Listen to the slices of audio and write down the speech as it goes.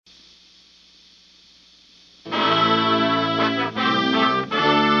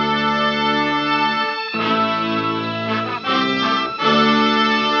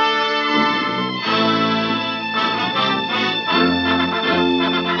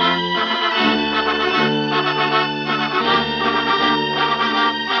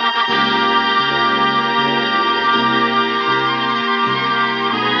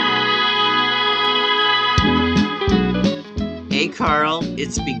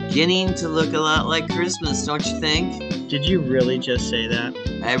it's beginning to look a lot like Christmas, don't you think? Did you really just say that?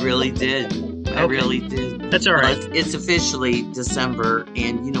 I really did. I Okay. really did. That's all right. Well, it's officially December,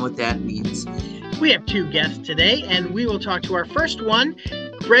 and you know what that means. We have two guests today, and we will talk to our first one,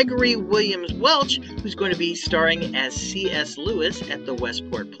 Gregory Williams Welsch, who's going to be starring as C.S. Lewis at the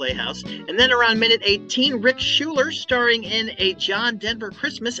Westport Playhouse. And then around minute 18, Rick Schuler starring in A John Denver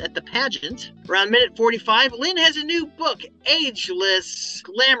Christmas at the Pageant. Around minute 45, Lynn has a new book, Ageless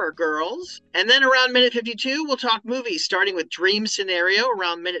Glamour Girls. And then around minute 52, we'll talk movies, starting with Dream Scenario.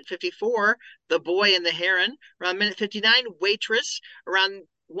 Around minute 54, The Boy and the Heron. Around minute 59, Waitress. Around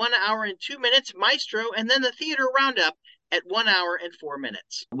 1 hour and 2 minutes, Maestro. And then the theater roundup at 1 hour and 4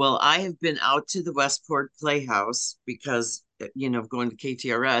 minutes. Well, I have been out to the Westport Playhouse because, going to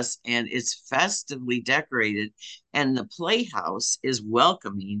KTRS, and it's festively decorated. And the Playhouse is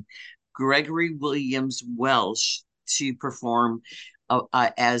welcoming Gregory Williams Welsch to perform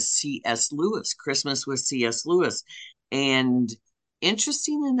as C.S. Lewis, Christmas with C.S. Lewis. And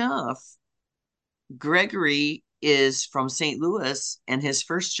interesting enough, Gregory is from St. Louis, and his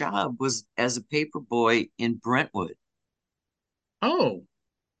first job was as a paper boy in Brentwood. Oh,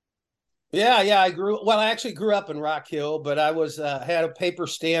 Yeah, I actually grew up in Rock Hill, but I was had a paper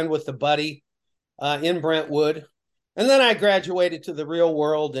stand with a buddy in Brentwood. And then I graduated to the real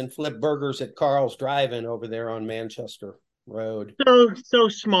world and flipped burgers at Carl's Drive-In over there on Manchester Road. so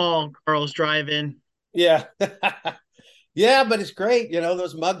small, Carl's Drive-In. Yeah. Yeah, but it's great.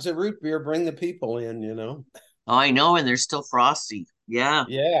 Those mugs of root beer bring the people in. Oh, I know, and they're still frosty. Yeah.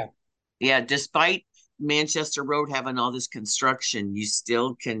 Yeah. Yeah, despite Manchester Road having all this construction,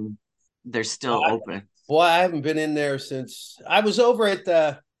 they're still open. Boy, I haven't been in there since I was over at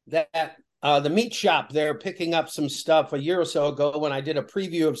the meat shop there picking up some stuff a year or so ago when I did a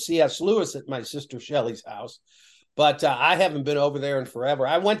preview of C.S. Lewis at my sister Shelley's house. But I haven't been over there in forever.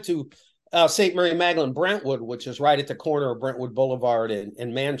 I went to St. Mary Magdalene Brentwood, which is right at the corner of Brentwood Boulevard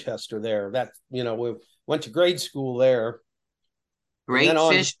in Manchester there. We went to grade school there. Great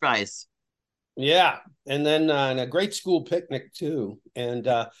fish fries. Yeah. And then and a great school picnic too. And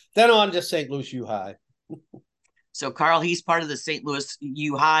then on to St. Louis U High. So Carl, he's part of the St. Louis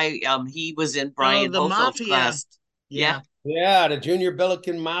U High. He was in Brian the Hofeld's Mafia. class. Yeah. Yeah, the Junior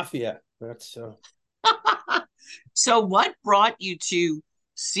Billiken Mafia. That's So what brought you to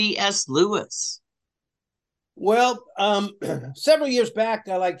C.S. Lewis? Well, several years back,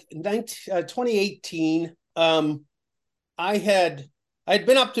 like 2018, I had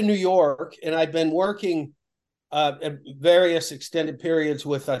been up to New York, and I'd been working at various extended periods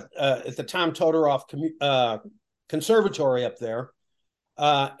with at the Tom Todoroff Conservatory up there,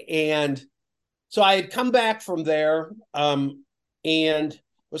 and so I had come back from there, and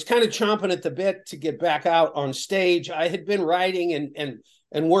was kind of chomping at the bit to get back out on stage. I had been writing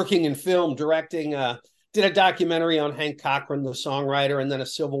and working in film, directing. Did a documentary on Hank Cochran, the songwriter, and then a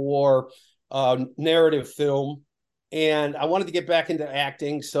Civil War narrative film. And I wanted to get back into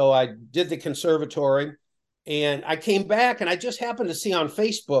acting, so I did the conservatory. And I came back, and I just happened to see on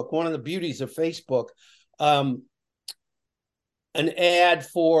Facebook, one of the beauties of Facebook, an ad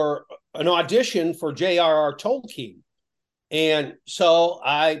for an audition for J.R.R. Tolkien. And so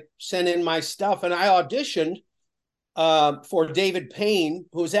I sent in my stuff, and I auditioned for David Payne,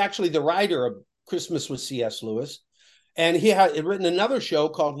 who was actually the writer of Christmas with C.S. Lewis. And he had written another show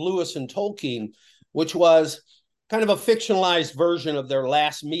called Lewis and Tolkien, which was kind of a fictionalized version of their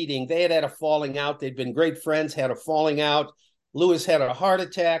last meeting. They had a falling out. They'd been great friends, had a falling out. Lewis had a heart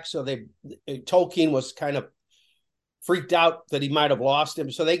attack, so Tolkien was kind of freaked out that he might have lost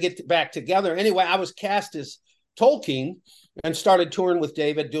him. So they get back together. Anyway, I was cast as Tolkien and started touring with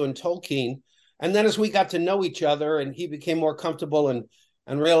David doing Tolkien. And then as we got to know each other and he became more comfortable and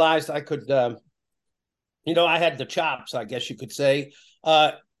realized I could, I had the chops, I guess you could say.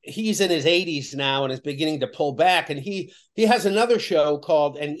 He's in his 80s now and is beginning to pull back. And he has another show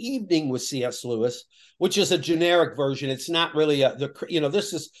called An Evening with C.S. Lewis, which is a generic version. It's not really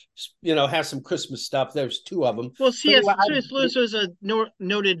this is, has some Christmas stuff. There's two of them. Well, C.S. Lewis was a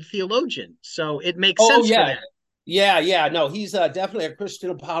noted theologian, so it makes sense for that. Yeah. No, he's definitely a Christian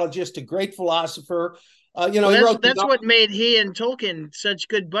apologist, a great philosopher. That's what made he and Tolkien such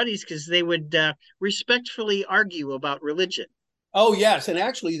good buddies, because they would respectfully argue about religion. Oh, yes. And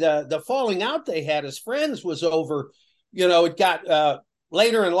actually, the falling out they had as friends was over, it got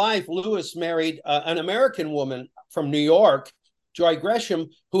later in life. Lewis married an American woman from New York, Joy Gresham,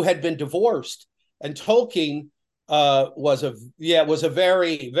 who had been divorced. And Tolkien was a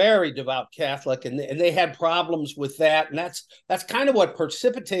very, very devout Catholic. And they had problems with that. And that's kind of what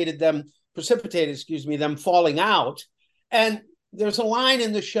precipitated them falling out. And there's a line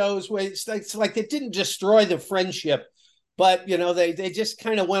in the shows where it's like it didn't destroy the friendship, but they just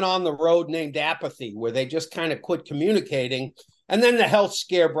kind of went on the road named apathy, where they just kind of quit communicating, and then the health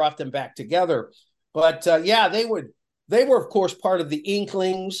scare brought them back together. But yeah, they were of course part of the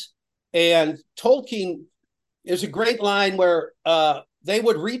Inklings, and Tolkien. There's a great line where they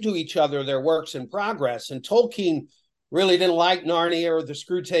would read to each other their works in progress, and Tolkien really didn't like Narnia or the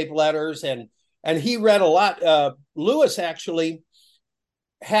Screwtape Letters, and he read a lot. Lewis actually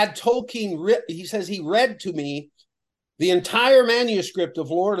had Tolkien. He says he read to me the entire manuscript of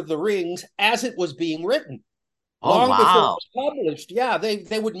Lord of the Rings as it was being written, Oh, long before it wow. was published. Yeah,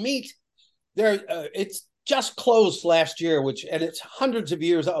 they would meet there. It's just closed last year, and it's hundreds of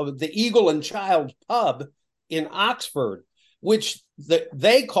years old. The Eagle and Child pub in Oxford, which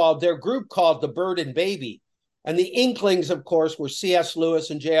their group called the Bird and Baby. And the Inklings, of course, were C.S.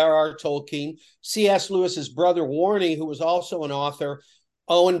 Lewis and J.R.R. Tolkien, C.S. Lewis's brother Warnie, who was also an author,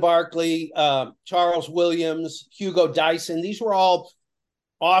 Owen Barclay, Charles Williams, Hugo Dyson. These were all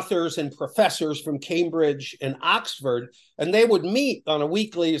authors and professors from Cambridge and Oxford, and they would meet on a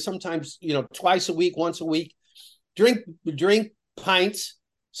weekly, sometimes twice a week, once a week, drink pints,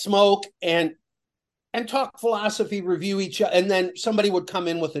 smoke, and talk philosophy, review each other. And then somebody would come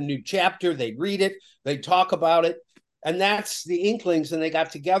in with a new chapter. They'd read it. They'd talk about it. And that's the Inklings. And they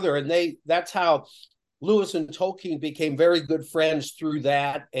got together, and that's how Lewis and Tolkien became very good friends through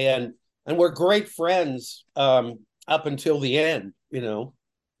that. And were great friends up until the end,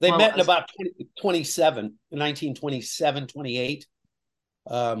 They met in about 1927, 28.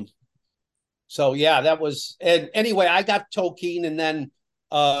 So yeah, that was, and anyway, I got Tolkien, and then,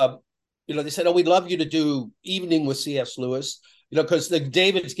 they said, "Oh, we'd love you to do evening with C.S. Lewis, because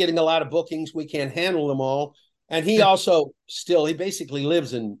David's getting a lot of bookings. We can't handle them all." And he also he basically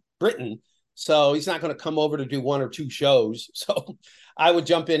lives in Britain, so he's not going to come over to do one or two shows. So I would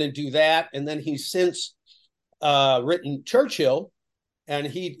jump in and do that. And then he's since written Churchill, and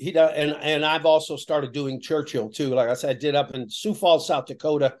and I've also started doing Churchill too. Like I said, I did up in Sioux Falls, South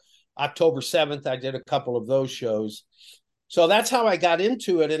Dakota, October 7th. I did a couple of those shows. So that's how I got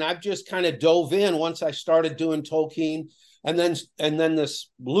into it, and I've just kind of dove in once I started doing Tolkien, and then this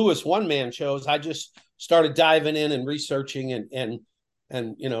Lewis one-man shows. I just started diving in and researching and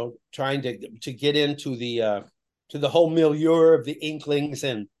trying to get into the whole milieu of the Inklings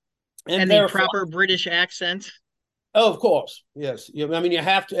and the proper British accent. Oh, of course, yes. You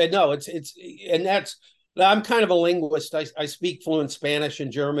have to. No, it's and that's. I'm kind of a linguist. I speak fluent Spanish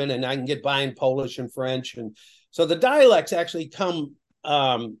and German, and I can get by in Polish and French, and so the dialects actually come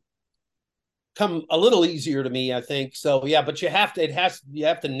a little easier to me, I think. So yeah, but you have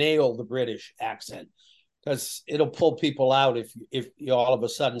to nail the British accent, because it'll pull people out if you all of a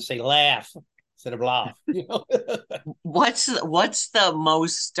sudden say laugh instead of laugh. What's the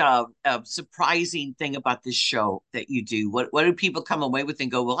most surprising thing about this show that you do? What do people come away with and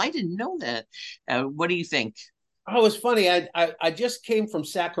go, "Well, I didn't know that"? What do you think? Oh, it was funny. I just came from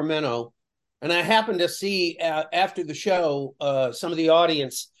Sacramento, and I happened to see after the show some of the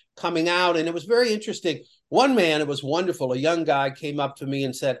audience coming out, and it was very interesting. One man, it was wonderful. A young guy came up to me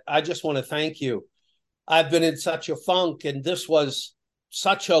and said, "I just want to thank you. I've been in such a funk, and this was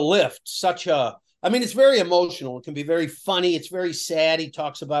such a lift, it's very emotional. It can be very funny. It's very sad. He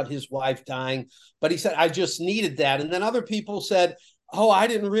talks about his wife dying, but he said, I just needed that." And then other people said, "Oh, I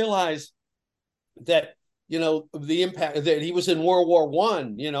didn't realize that, the impact that he was in World War I,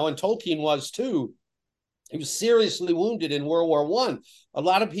 and Tolkien was too. He was seriously wounded in World War I. A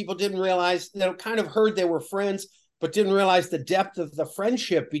lot of people didn't realize, kind of heard they were friends, but didn't realize the depth of the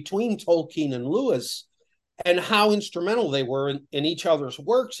friendship between Tolkien and Lewis, and how instrumental they were in each other's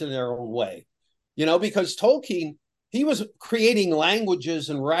works in their own way. Because Tolkien, he was creating languages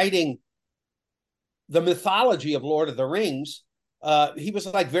and writing the mythology of Lord of the Rings. He was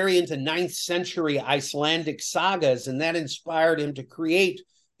very into 9th century Icelandic sagas, and that inspired him to create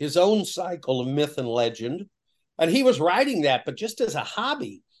his own cycle of myth and legend. And he was writing that, but just as a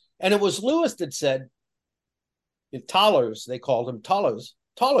hobby. And it was Lewis that said, Tollers, they called him Tollers,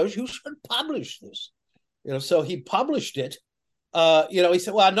 you should publish this. So he published it. He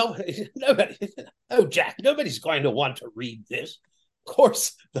said, "Well, Jack, nobody's going to want to read this." Of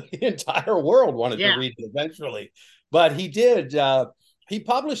course, the entire world wanted to read it eventually, but he did. He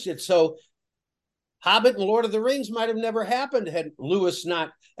published it. So Hobbit and Lord of the Rings might have never happened had Lewis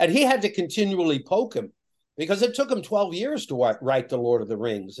not, and he had to continually poke him, because it took him 12 years to write the Lord of the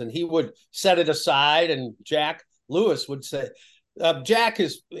Rings, and he would set it aside, and Lewis would say,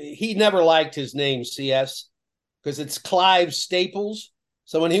 he never liked his name CS, because it's Clive Staples.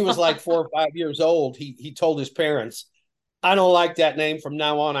 So when he was like 4 or 5 years old, he told his parents, I don't like that name. From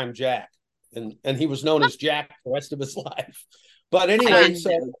now on, I'm Jack. And he was known as Jack the rest of his life. But I anyway, didn't so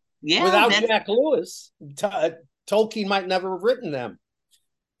know. Yeah, without that's Jack Lewis, Tolkien might never have written them.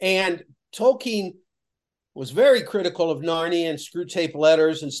 And Tolkien was very critical of Narnia and Screw Tape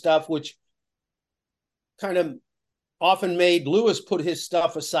Letters and stuff, which kind of often made Lewis put his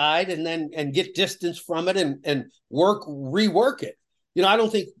stuff aside and get distance from it and rework it. I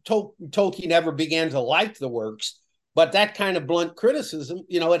don't think Tolkien ever began to like the works, but that kind of blunt criticism,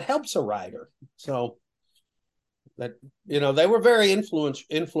 it helps a writer. So that, they were very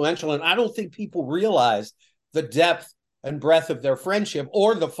influential, and I don't think people realize the depth and breadth of their friendship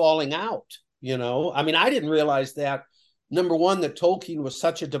or the falling out. I mean, I didn't realize that, number one, that Tolkien was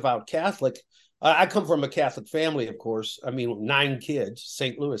such a devout Catholic. I come from a Catholic family, of course. I mean, 9 kids,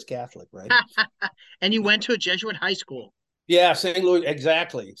 St. Louis Catholic, right? And you went to a Jesuit high school. Yeah, St. Louis,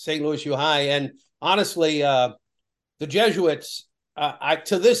 exactly. St. Louis U High. And honestly, the Jesuits,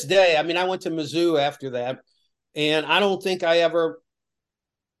 to this day, I mean, I went to Mizzou after that, and I don't think I ever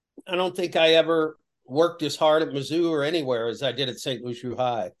worked as hard at Mizzou or anywhere as I did at St. Louis U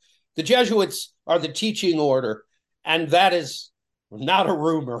High. The Jesuits are the teaching order, and that is not a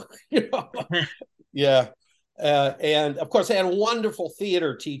rumor. Yeah. And of course, I had a wonderful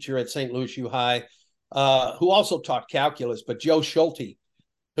theater teacher at St. Louis U High who also taught calculus, but Joe Schulte,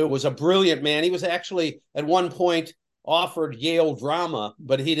 who was a brilliant man. He was actually at one point offered Yale drama,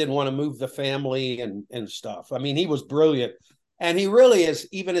 but he didn't want to move the family and stuff. I mean, he was brilliant. And he really is,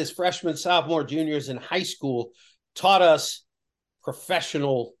 even as freshmen, sophomore, juniors in high school, taught us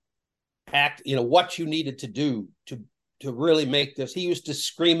professional what you needed to do to really make this. He used to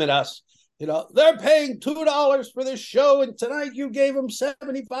scream at us, they're paying $2 for this show, and tonight you gave them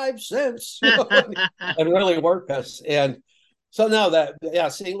 75 cents, and really work us. And so now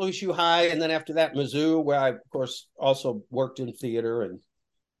St. Louis U High, and then after that, Mizzou, where I, of course, also worked in theater, and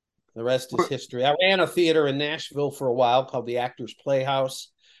the rest is history. I ran a theater in Nashville for a while called the Actors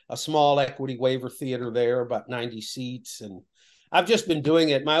Playhouse, a small equity waiver theater there, about 90 seats, and I've just been doing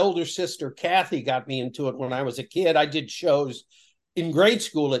it. My older sister, Kathy, got me into it when I was a kid. I did shows in grade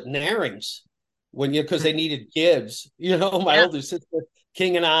school at Narings because they needed kids. My older sister,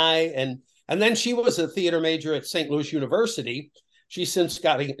 King, and I, and then she was a theater major at St. Louis University. She's since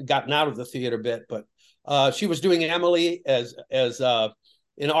gotten out of the theater bit, but she was doing Emily as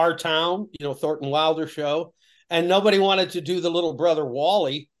in Our Town, Thornton Wilder show, and nobody wanted to do the little brother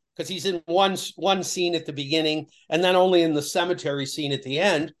Wally, because he's in one scene at the beginning and then only in the cemetery scene at the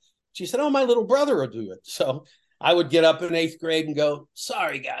end. She said, "Oh, my little brother will do it." So I would get up in 8th grade and go,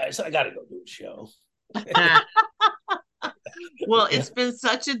 "Sorry, guys, I got to go do a show." Well, it's been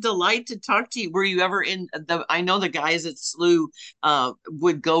such a delight to talk to you. Were you ever I know the guys at SLU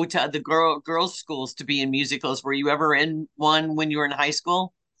would go to the girls' schools to be in musicals. Were you ever in one when you were in high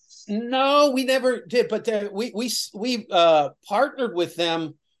school? No, we never did, but we partnered with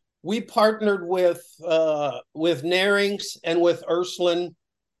them. We partnered with Narings and with Ursuline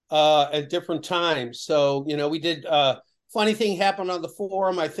at different times. So, we did funny thing happened on the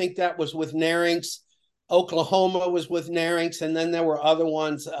Forum. I think that was with Narings. Oklahoma was with Narings, and then there were other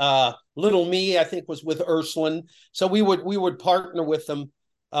ones. Little Me, I think, was with Ursuline. So we would partner with them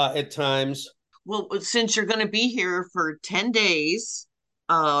at times. Well, since you're going to be here for 10 days,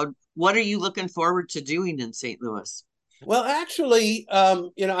 what are you looking forward to doing in St. Louis? Well, actually,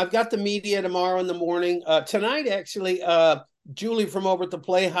 I've got the media tomorrow in the morning. Tonight, actually, Julie from over at the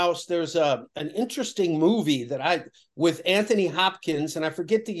Playhouse, there's an interesting movie with Anthony Hopkins, and I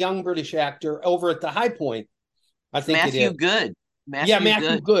forget the young British actor, over at the High Point. I think Matthew it is. Good.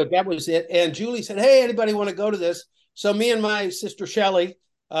 Matthew Good. That was it. And Julie said, "Hey, anybody want to go to this?" So me and my sister Shelley,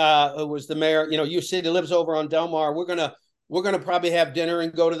 who was the mayor, U City, lives over on Del Mar. We're gonna probably have dinner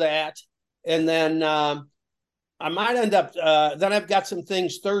and go to that, and then I might end up. Then I've got some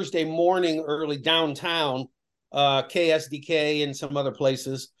things Thursday morning early downtown, KSDK and some other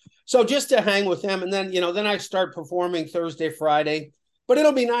places. So just to hang with them, and then then I start performing Thursday, Friday. But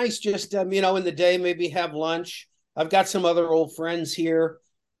it'll be nice just in the day, maybe have lunch. I've got some other old friends here,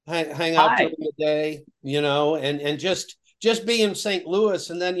 hang out during the day, and just be in St. Louis,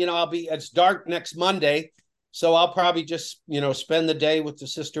 and then it's dark next Monday. So I'll probably just, spend the day with the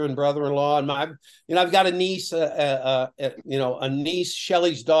sister and brother-in-law, and I've got a niece, a niece,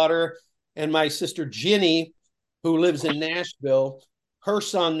 Shelley's daughter, and my sister Ginny, who lives in Nashville. Her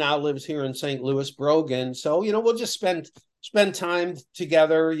son now lives here in St. Louis, Brogan. So we'll just spend time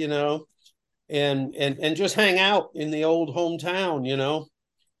together, and just hang out in the old hometown.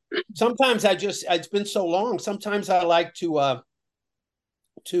 Sometimes it's been so long. Sometimes I like to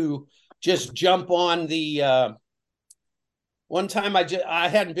just jump on the One time I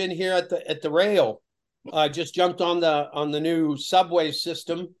hadn't been here at the rail. I just jumped on the new subway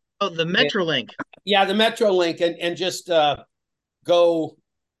system. Oh, the Metrolink. Yeah, the Metrolink, and just go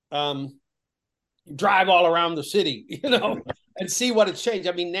drive all around the city, and see what it's changed.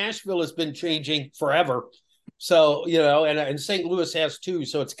 I mean, Nashville has been changing forever. So, and St. Louis has too.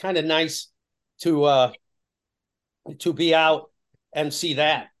 So it's kind of nice to be out and see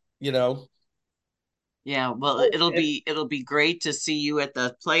that. Yeah, well, it'll be great to see you at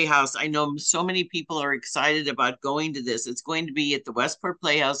the Playhouse. I know so many people are excited about going to this. It's going to be at the Westport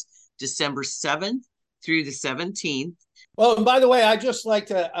Playhouse December 7th through the 17th. Well, and by the way, I just like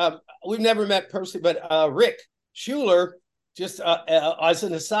to we've never met personally, but Rick Schuler, just as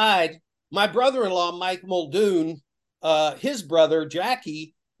an aside, my brother-in-law Mike Muldoon, his brother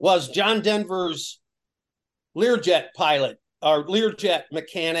Jackie was John Denver's Learjet pilot or Learjet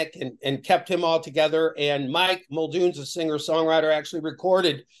mechanic, and kept him all together. And Mike Muldoon's a singer-songwriter, actually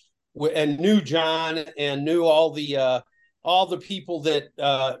recorded and knew John and knew all the people that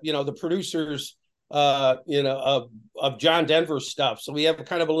the producers of John Denver's stuff. So we have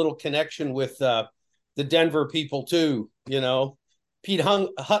kind of a little connection with the Denver people too. Pete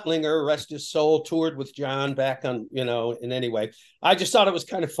Huttlinger, rest his soul, toured with John back on, and anyway, I just thought it was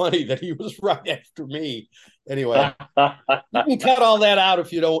kind of funny that he was right after me. Anyway, you can cut all that out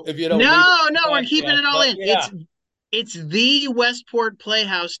if you don't. No, we're keeping it all in. Yeah. It's the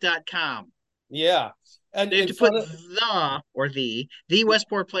westportplayhouse.com. Yeah. And you have to put the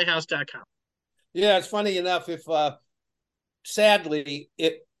westportplayhouse.com. Yeah, it's funny enough, if sadly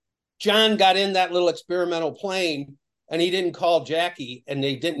John got in that little experimental plane and he didn't call Jackie, and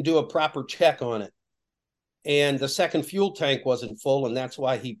they didn't do a proper check on it, and the second fuel tank wasn't full, and that's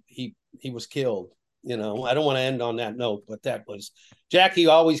why he was killed. I don't want to end on that note, but that was Jackie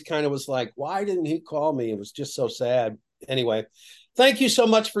always kind of was like, why didn't he call me? It was just so sad. Anyway, thank you so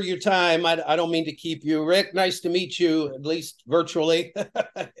much for your time. I don't mean to keep you, Rick. Nice to meet you, at least virtually.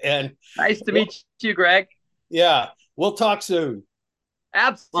 And nice to meet you, Greg. Yeah, we'll talk soon.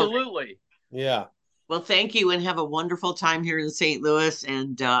 Absolutely. Yeah. Well, thank you, and have a wonderful time here in St. Louis.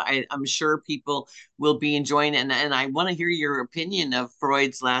 And I'm sure people will be enjoying it. And I want to hear your opinion of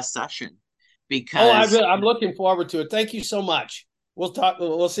Freud's last session, because I'm looking forward to it. Thank you so much. We'll talk.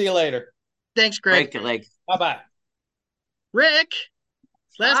 We'll see you later. Thanks, Greg. Bye-bye. Rick,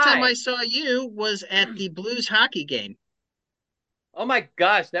 last time I saw you was at the Blues hockey game. Oh my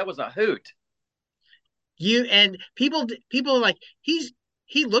gosh, that was a hoot. You and people are like,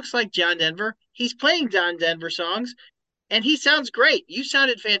 he looks like John Denver. He's playing John Denver songs, and he sounds great. You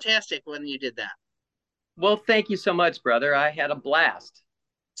sounded fantastic when you did that. Well, thank you so much, brother. I had a blast.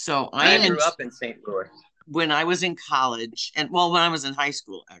 So I grew up in St. Louis. When I was in college, when I was in high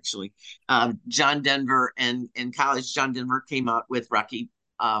school, actually, John Denver and in college, John Denver came out with Rocky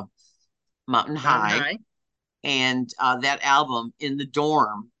Mountain High. And that album in the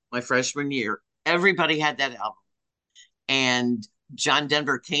dorm my freshman year, everybody had that album. And John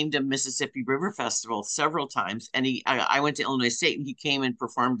Denver came to Mississippi River Festival several times, and I went to Illinois State, and he came and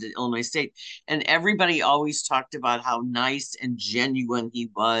performed at Illinois State, and everybody always talked about how nice and genuine he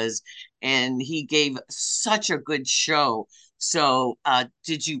was, and he gave such a good show. So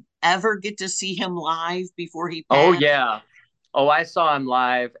did you ever get to see him live before he passed? Oh, yeah. Oh, I saw him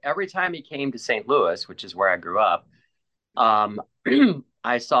live every time he came to St. Louis, which is where I grew up.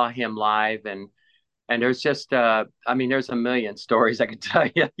 I saw him live, and there's just, there's a million stories I could tell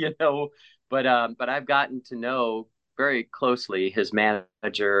you, but I've gotten to know very closely his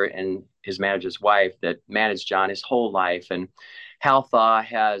manager and his manager's wife that managed John his whole life. And Hal Thaw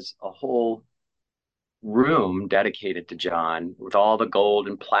has a whole room dedicated to John with all the gold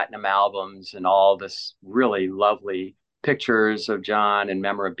and platinum albums and all this really lovely pictures of John and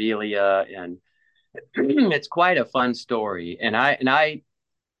memorabilia. And it's quite a fun story. And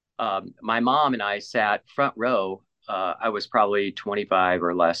my mom and I sat front row. I was probably 25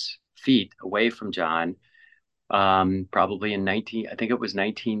 or less feet away from John, probably I think it was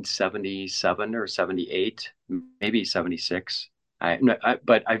 1977 or 78, maybe 76.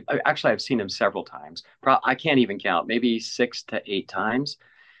 But I've seen him several times. I can't even count, maybe 6 to 8 times.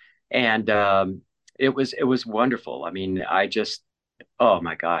 And it was wonderful. I mean, oh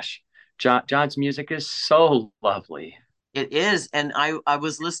my gosh, John's music is so lovely. It is, and I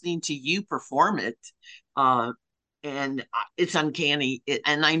was listening to you perform it, and it's uncanny.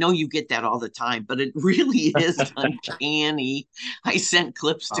 And I know you get that all the time, but it really is uncanny. I sent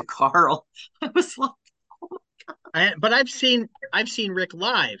clips to Carl. I was like, oh my God. But I've seen Rick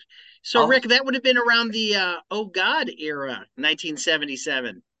live. So Rick, that would have been around the Oh God era,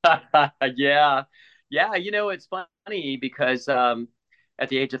 1977. Yeah, Yeah, it's funny because at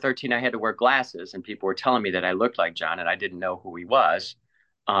the age of 13, I had to wear glasses, and people were telling me that I looked like John, and I didn't know who he was.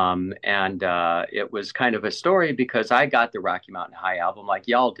 And it was kind of a story because I got the Rocky Mountain High album like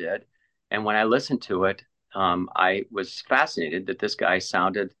y'all did. And when I listened to it, I was fascinated that this guy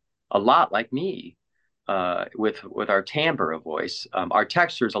sounded a lot like me with our timbre of voice. Our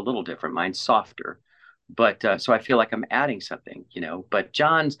texture is a little different. Mine's softer, but so I feel like I'm adding something, But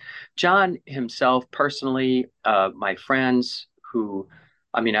John himself, personally, my friends who,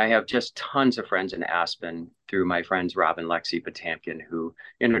 I mean, I have just tons of friends in Aspen through my friends Rob and Lexi Potamkin, who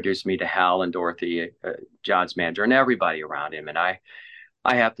introduced me to Hal and Dorothy, John's manager, and everybody around him. And I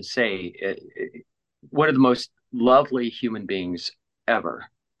have to say, one of the most lovely human beings ever,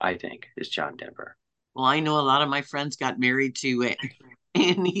 I think, is John Denver. Well, I know a lot of my friends got married to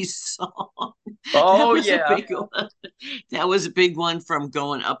Annie's song. That Oh was a yeah. big one. That was a big one from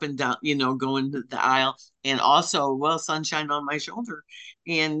going up and down, going to the aisle, and also, well, Sunshine on My Shoulder.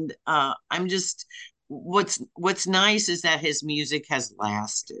 And I'm just what's nice is that his music has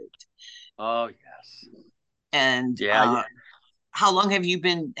lasted. Oh yes. And Yeah, yeah. how long have you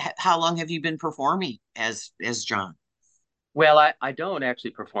been performing as John? Well, I don't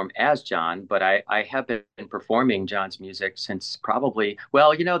actually perform as John, but I have been performing John's music since probably,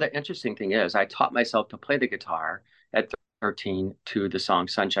 well, the interesting thing is I taught myself to play the guitar at 13 to the song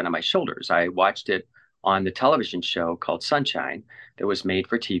Sunshine on My Shoulders. I watched it on the television show called Sunshine that was made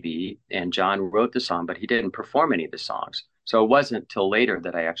for TV, and John wrote the song, but he didn't perform any of the songs. So it wasn't till later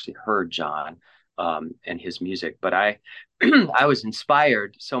that I actually heard John and his music. But I was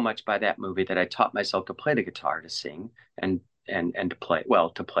inspired so much by that movie that I taught myself to play the guitar to sing and to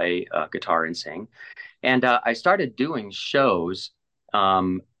play guitar and sing. And I started doing shows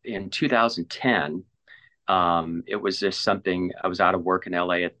in 2010. It was just something, I was out of work in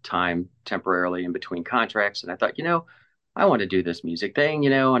LA at the time, temporarily in between contracts, and I thought, I want to do this music thing,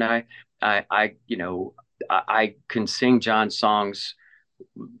 and I can sing John's songs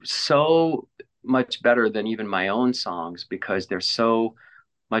so much better than even my own songs because they're so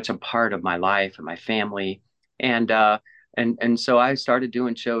much a part of my life and my family. And so I started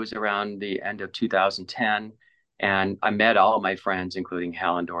doing shows around the end of 2010, and I met all of my friends, including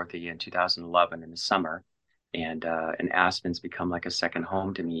Hal and Dorothy, in 2011 in the summer. And Aspen's become like a second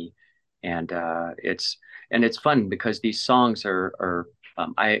home to me. And it's fun because these songs are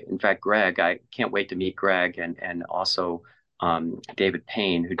I in fact Greg, I can't wait to meet Greg and also David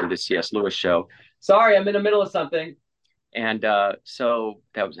Payne, who did the C.S. Lewis show. Sorry, I'm in the middle of something. And so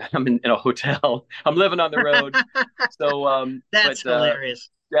that was I'm in a hotel. I'm living on the road. So That's hilarious.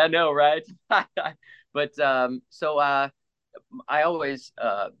 I know, right? But so I always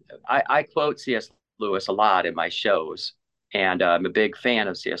I quote C.S. Lewis a lot in my shows, and I'm a big fan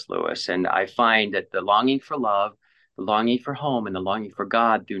of C.S. Lewis. And I find that the longing for love, the longing for home, and the longing for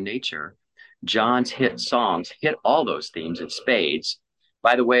God through nature, John's hit songs hit all those themes in spades.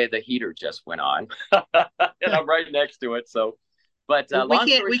 By the way, the heater just went on, and I'm right next to it. So, but Well, long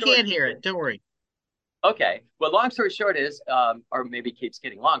story we short, can't hear it. Don't worry. okay. Well, long story short is, or maybe keeps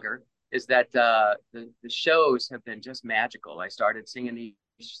getting longer, is that the shows have been just magical. I started singing these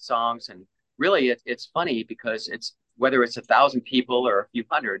songs, and really, it's funny because it's whether it's 1,000 people or a few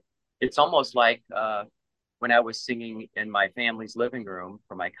hundred, it's almost like when I was singing in my family's living room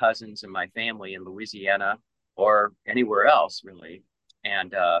for my cousins and my family in Louisiana or anywhere else, really.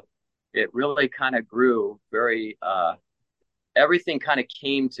 And it really kind of grew very, everything kind of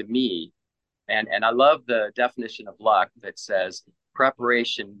came to me. And I love the definition of luck that says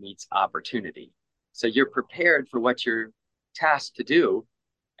preparation meets opportunity. So you're prepared for what you're tasked to do,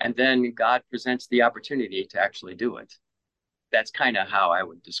 and then God presents the opportunity to actually do it. That's kind of how I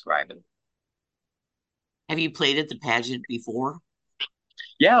would describe it. Have you played at the pageant before?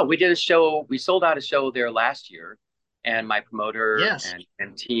 Yeah, we did a show. We sold out a show there last year, and my promoter Yes.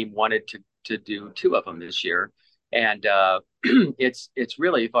 and team wanted to do two of them this year. And it's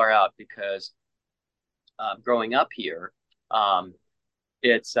really far out because growing up here, um,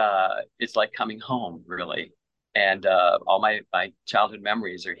 it's like coming home, really. And all my childhood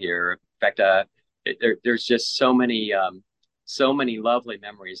memories are here. In fact, there's just so many lovely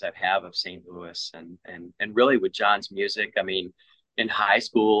memories I have of St. Louis and really with John's music. I mean, in high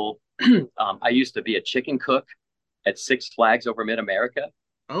school, I used to be a chicken cook at Six Flags over Mid America.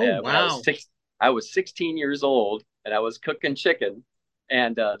 Oh, When I was wow. I was 16 years old, and I was cooking chicken,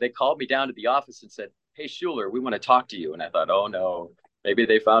 and they called me down to the office and said, "Hey Schuler, we want to talk to you." And I thought, "Oh no, maybe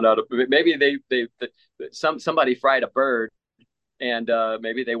they found out. Maybe somebody fried a bird, and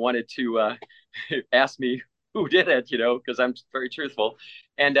maybe they wanted to ask me who did it, because I'm very truthful.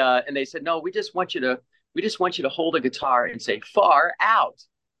 And they said, no, we just want you to hold a guitar and say far out.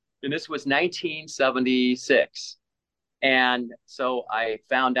 And this was 1976. And so I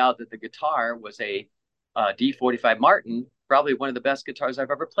found out that the guitar was a D45 Martin, probably one of the best guitars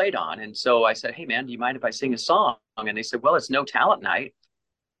I've ever played on. And so I said, hey, man, do you mind if I sing a song? And they said, well, it's no talent night.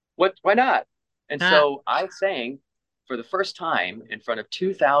 Why not? And so I sang for the first time in front of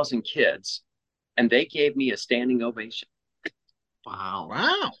 2,000 kids, and they gave me a standing ovation. Wow.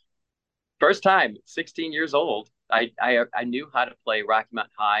 Wow. First time, 16 years old. I knew how to play Rocky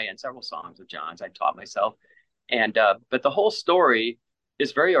Mountain High and several songs of John's. I taught myself. And but the whole story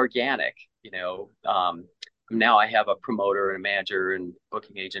is very organic, Now I have a promoter and a manager and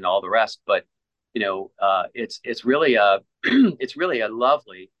booking agent, all the rest. But it's really a it's really a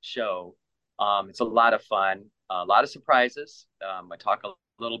lovely show. It's a lot of fun, a lot of surprises. I talk a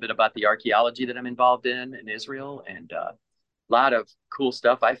little bit about the archaeology that I'm involved in Israel, and a lot of cool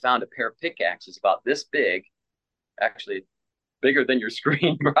stuff. I found a pair of pickaxes about this big, actually bigger than your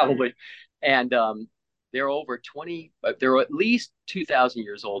screen probably, and they're over 20. They're at least 2,000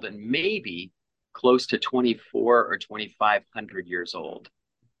 years old, and maybe close to 24 or 2,500 years old.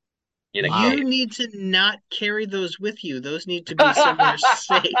 You need to not carry those with you. Those need to be somewhere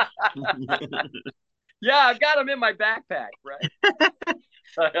safe. Yeah, I've got them in my backpack, right?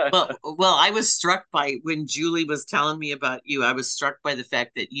 well, I was struck by when Julie was telling me about you. I was struck by the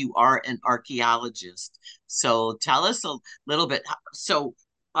fact that you are an archaeologist. So tell us a little bit. So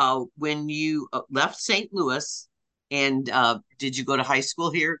when you left St. Louis, and did you go to high school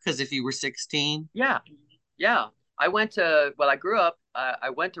here? Because if you were 16, yeah. I went to I grew up. I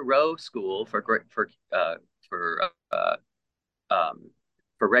went to Rowe School for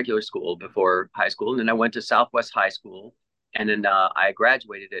regular school before high school, and then I went to Southwest High School, and then I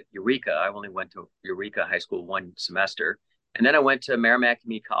graduated at Eureka. I only went to Eureka High School one semester, and then I went to Merrimack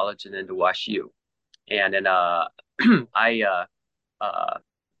Community College, and then to WashU, and then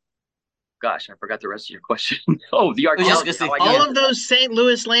gosh, I forgot the rest of your question. Oh, the archaeology. All of those St.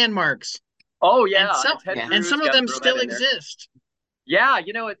 Louis landmarks. Oh yeah, and some of them still exist. Yeah,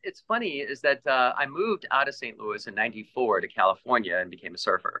 it's funny is that I moved out of St. Louis in '94 to California and became a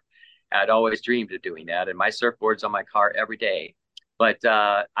surfer. I'd always dreamed of doing that, and my surfboard's on my car every day. But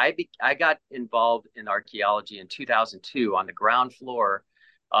I got involved in archaeology in 2002 on the ground floor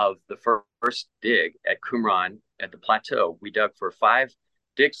of the first dig at Qumran at the plateau. We dug for 5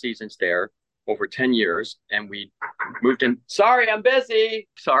 dig seasons there over 10 years, and we moved in. Sorry, I'm busy.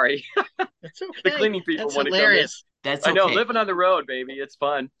 Sorry. That's okay. The cleaning people That's want hilarious. to come in. I know, living on the road, baby. It's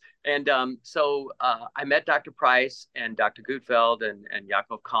fun. And so I met Dr. Price and Dr. Gutfeld and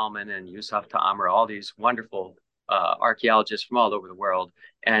Yaakov Kalman and Yusuf Ta'amr, all these wonderful archaeologists from all over the world.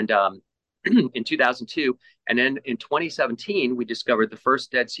 And in 2002, and then in 2017, we discovered the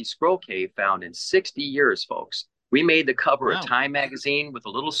first Dead Sea Scroll cave found in 60 years, folks. We made the cover of Time magazine with a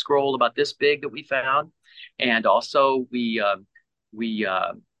little scroll about this big that we found. And also we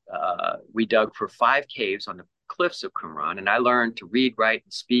dug for 5 caves on the cliffs of Qumran, and I learned to read, write,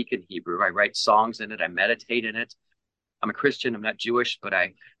 and speak in Hebrew. I write songs in it. I meditate in it. I'm a Christian. I'm not Jewish, but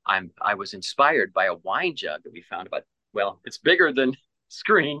I was inspired by a wine jug that we found about. Well, it's bigger than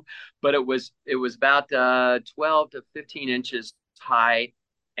screen, but it was about 12 to 15 inches high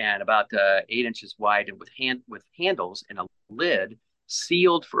and about 8 inches wide, and with handles and a lid,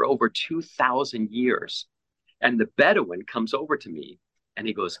 sealed for over 2,000 years. And the Bedouin comes over to me. And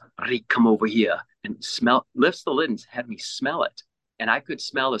he goes, Rick, come over here, and lifts the lid and had me smell it. And I could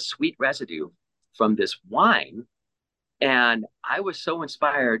smell a sweet residue from this wine. And I was so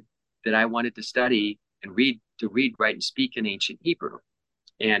inspired that I wanted to study and read, write, and speak in ancient Hebrew.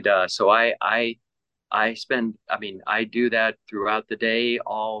 And so I do that throughout the day,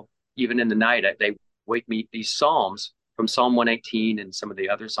 even in the night. They wake me, these Psalms from Psalm 118 and some of the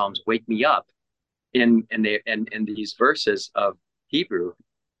other Psalms wake me up in these verses of Hebrew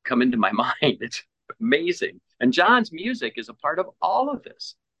come into my mind. It's amazing. And John's music is a part of all of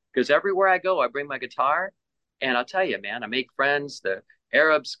this, because everywhere I go, I bring my guitar, and I'll tell you, man, I make friends. The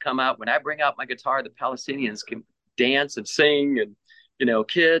Arabs come out. When I bring out my guitar, the Palestinians can dance and sing, and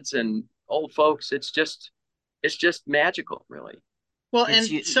kids and old folks. It's just magical, really. Well, and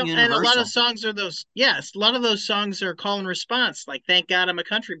a lot of songs are those. Yes, a lot of those songs are call and response. Like "Thank God I'm a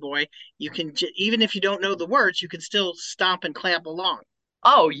Country Boy." You can even if you don't know the words, you can still stomp and clap along.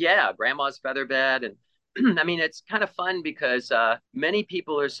 Oh yeah, Grandma's Featherbed, and I mean it's kind of fun because many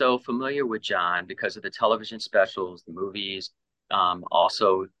people are so familiar with John because of the television specials, the movies,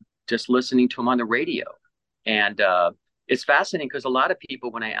 also just listening to him on the radio, and it's fascinating because a lot of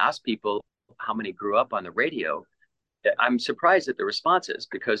people, when I ask people, how many grew up on the radio, I'm surprised at the responses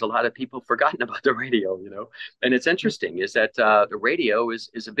because a lot of people have forgotten about the radio, And it's interesting is that the radio is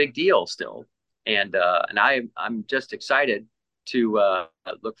a big deal still, and I'm just excited to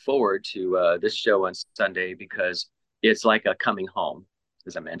look forward to this show on Sunday because it's like a coming home,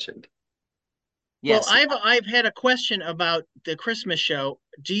 as I mentioned. Well, Yes. I've had a question about the Christmas show.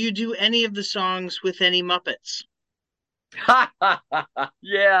 Do you do any of the songs with any Muppets?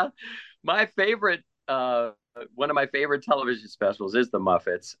 Yeah, my favorite one of my favorite television specials is the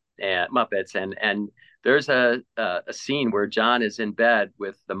Muppets, and there's a scene where John is in bed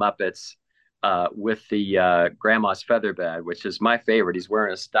with the Muppets, with the grandma's feather bed, which is my favorite. He's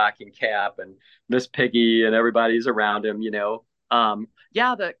wearing a stocking cap, and Miss Piggy and everybody's around him.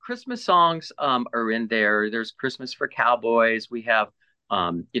 Yeah, the Christmas songs are in there. There's Christmas for Cowboys. We have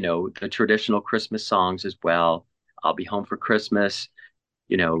the traditional Christmas songs as well. I'll Be Home for Christmas,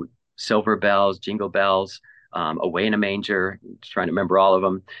 you know, Silver Bells, Jingle Bells, Away in a Manger. Just trying to remember all of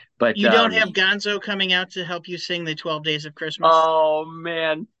them. But You don't have Gonzo coming out to help you sing the 12 Days of Christmas? oh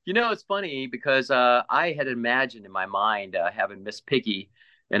man, it's funny because I had imagined in my mind having Miss Piggy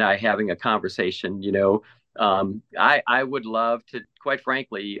and I having a conversation. I would love to. Quite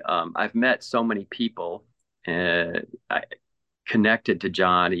frankly, I've met so many people. I, connected to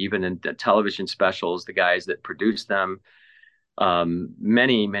John, even in the television specials, the guys that produce them,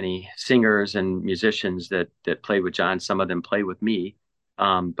 many singers and musicians that play with John. Some of them play with me,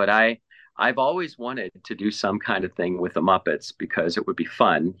 but I've always wanted to do some kind of thing with the Muppets because it would be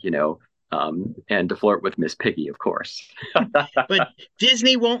fun, and to flirt with Miss Piggy, of course. But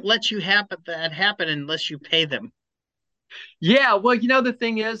Disney won't let you have that happen unless you pay them. Yeah, well, the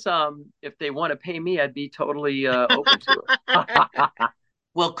thing is, if they want to pay me, I'd be totally open to it.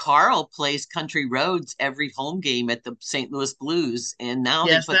 Well, Carl plays Country Roads every home game at the St. Louis Blues, and now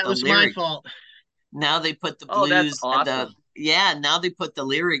Yes, they put that the was my lyrics. fault. Now they put the Oh, that's blues, awesome. now they put the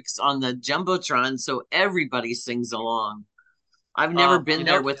lyrics on the jumbotron, so everybody sings along. I've never Uh, been you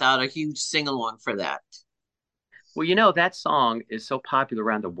there know, without a huge sing along for that. well, that song is so popular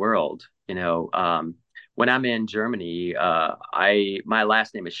around the world. When I'm in Germany, I my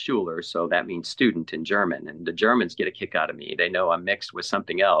last name is Schuler, so that means student in German, and the Germans get a kick out of me. They know I'm mixed with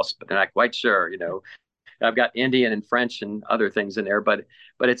something else, but they're not quite sure. I've got Indian and French and other things in there, but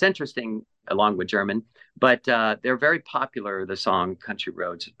it's interesting along with German. But they're very popular. The song "Country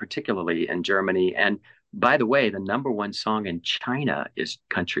Roads," particularly in Germany, and by the way, the number one song in China is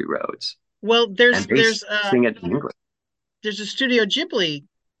 "Country Roads," Well, and they sing it in English. there's a Studio Ghibli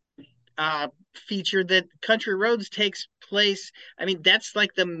feature that Country Roads takes place. I mean, that's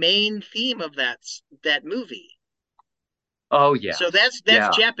like the main theme of that movie. Oh yeah, So that's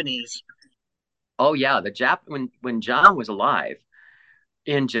yeah. Japanese. Oh yeah. When John was alive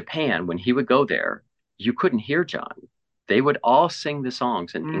in Japan, when he would go there, you couldn't hear John. They would all sing the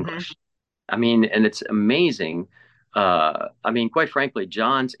songs in Mm-hmm. English. I mean, and it's amazing. I mean, quite frankly,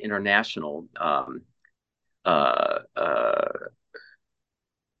 John's international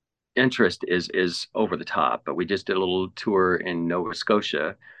interest is over the top. But we just did a little tour in Nova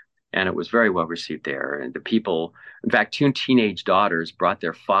Scotia, and it was very well received there. And the people, in fact, two teenage daughters brought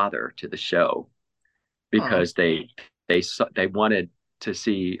their father to the show Oh, because they wanted to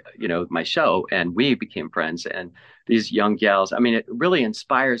see my show, and we became friends. And these young gals, I mean, it really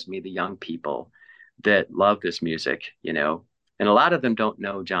inspires me, the young people that love this music. And a lot of them don't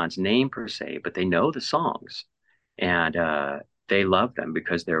know John's name per se, but they know the songs, and they love them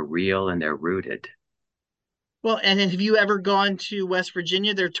because they're real and they're rooted. well, and have you ever gone to West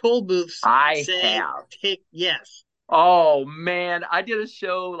Virginia? Their toll booths I say have. take yes. Oh man, I did a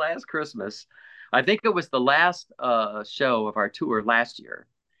show last Christmas. I think it was the last show of our tour last year.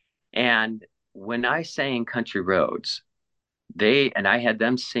 And when I sang Country Roads, I had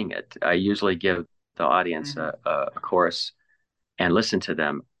them sing it. I usually give the audience Mm-hmm. a chorus and listen to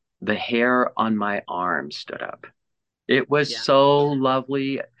them. The hair on my arm stood up. It was Yeah. so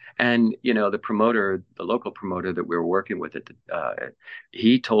lovely. And the local promoter that we were working with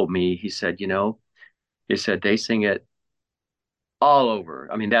he told me, he said they sing it all over.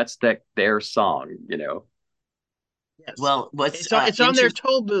 I mean, that's their song. Yes. Well, what's It's on their interesting.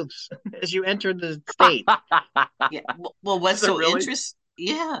 toll booths as you enter the state. Yeah. Well, what's Is it so really? interesting?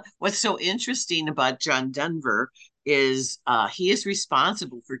 Yeah, what's so interesting about John Denver is he is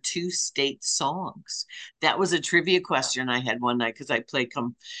responsible for two state songs. That was a trivia question I had one night because I played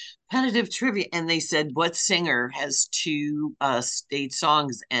competitive trivia, and they said, "What singer has two state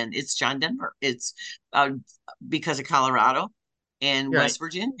songs?" And it's John Denver. It's uh, because of Colorado and Right. West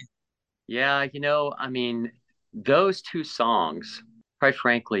Virginia. Yeah, I mean, those two songs, quite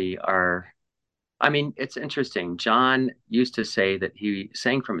frankly, are I mean, it's interesting. John used to say that he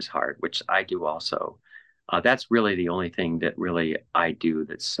sang from his heart, which I do also. That's really the only thing that really I do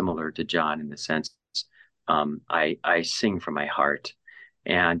that's similar to John in the sense I sing from my heart,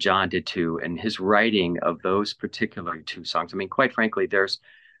 and John did too. And his writing of those particular two songs, I mean, quite frankly, there's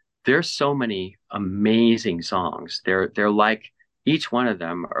so many amazing songs. They're like each one of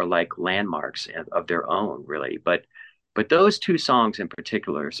them are like landmarks of their own, really. But those two songs in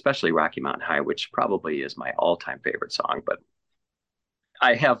particular, especially Rocky Mountain High, which probably is my all-time favorite song, but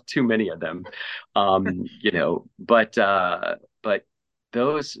I have too many of them, but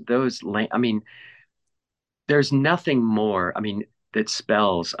I mean, there's nothing more. I mean, that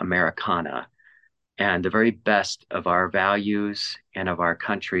spells Americana and the very best of our values and of our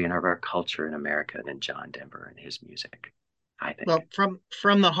country and of our culture in America than John Denver and his music, I think. Well,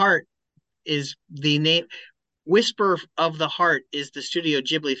 from the Heart is the name. Whisper of the Heart is the Studio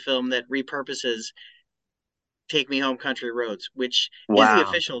Ghibli film that repurposes Take Me Home Country Roads, which is the Wow.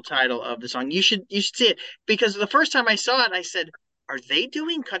 official title of the song. You should see it because the first time I saw it, I said, "Are they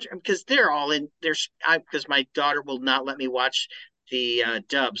doing country?" Because they're all in. There's because my daughter will not let me watch the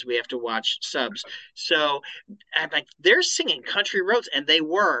dubs. We have to watch subs. So I'm like, they're singing Country Roads, and they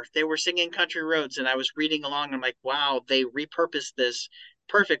were singing Country Roads, and I was reading along. I'm like, wow, they repurposed this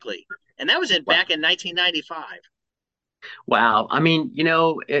perfectly, and that was in Wow. back in 1995. Wow. I mean,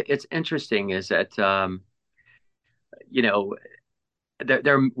 it's interesting is that you know,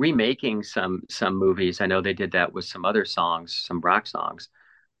 they're remaking some movies. I know they did that with some other songs, some rock songs.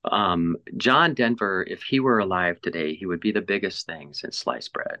 John Denver, if he were alive today, he would be the biggest thing since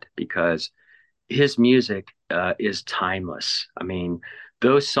sliced bread because his music is timeless. I mean,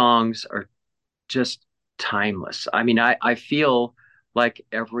 those songs are just timeless. I mean, I feel like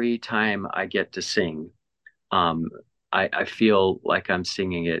every time I get to sing, um, I feel like I'm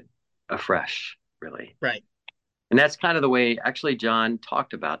singing it afresh, really. Right. And that's kind of the way actually John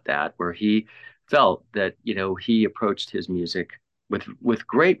talked about that, where he felt that, he approached his music with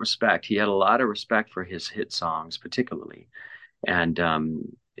great respect. He had a lot of respect for his hit songs, particularly. And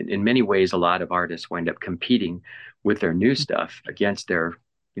in many ways, a lot of artists wind up competing with their new stuff against their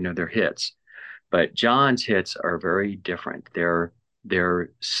hits. But John's hits are very different. They're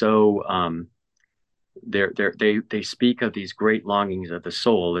so they speak of these great longings of the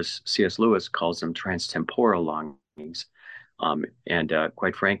soul, as C.S. Lewis calls them, transtemporal longings. And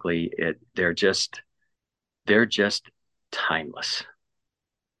quite frankly, they're just timeless.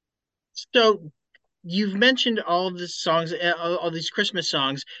 So you've mentioned all of the songs, all these Christmas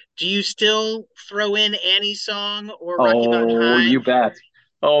songs. Do you still throw in Annie's song or Rocky Mountain Oh, High? you bet.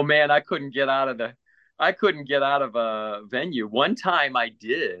 Oh man, I couldn't get out of a venue. One time I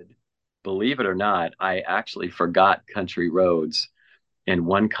did, believe it or not, I actually forgot Country Roads in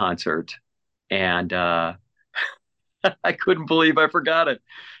one concert, and I couldn't believe I forgot it.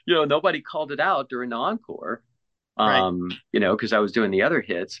 Nobody called it out during the encore, Right. because I was doing the other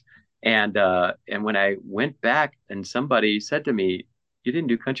hits. And when I went back and somebody said to me, "You didn't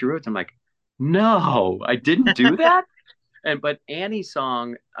do Country Roads," I'm like, "No, I didn't do that." But Annie's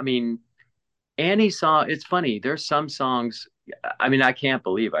song, I mean, Annie's song, it's funny. There's some songs, I mean, I can't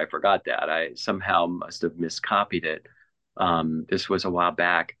believe I forgot that. I somehow must have miscopied it. This was a while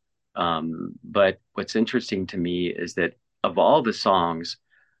back. But what's interesting to me is that of all the songs,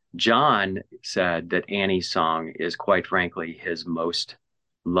 John said that Annie's song is quite frankly his most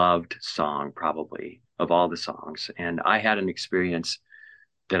loved song, probably of all the songs. And I had an experience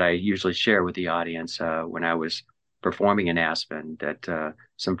that I usually share with the audience when I was performing in Aspen that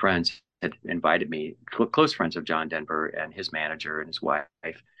some friends had invited me, close friends of John Denver and his manager and his wife.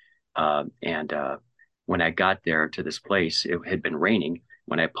 And when I got there to this place, it had been raining.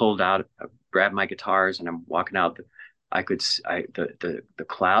 When I pulled out, I grabbed my guitars and I'm walking out. The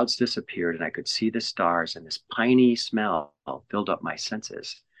clouds disappeared and I could see the stars and this piney smell filled up my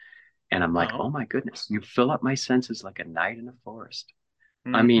senses. And I'm like, Oh. oh my goodness, you fill up my senses like a night in a forest.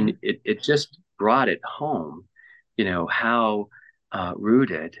 I Hmm. mean, it just brought it home, how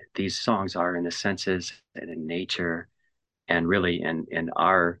rooted these songs are in the senses and in nature and really in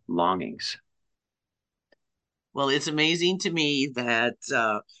our longings. Well, it's amazing to me that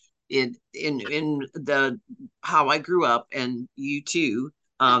in the how I grew up, and you too,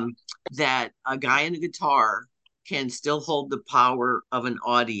 that a guy in a guitar can still hold the power of an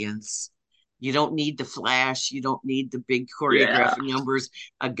audience. You don't need the flash, you don't need the big Yeah. choreographic numbers.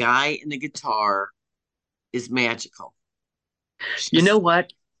 A guy in a guitar is magical. You know Just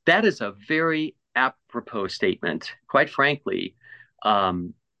what? That is a very apropos statement. Quite frankly,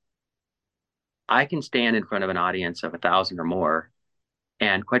 um, I can stand in front of an audience of 1,000 or more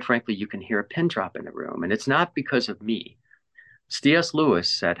And quite frankly, you can hear a pin drop in the room. And it's not because of me. C.S. Lewis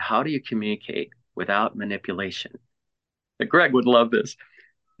said, how do you communicate without manipulation? But Greg would love this.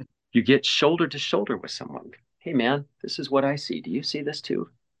 You get shoulder to shoulder with someone. Hey, man, this is what I see. Do you see this too?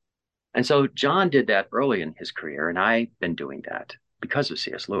 And so John did that early in his career, and I've been doing that because of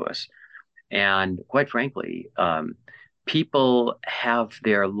C.S. Lewis. And quite frankly, people have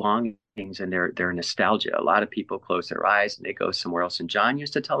their longings and their nostalgia. A lot of people close their eyes and they go somewhere else. And John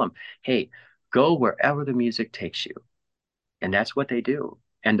used to tell them, hey, go wherever the music takes you. And that's what they do.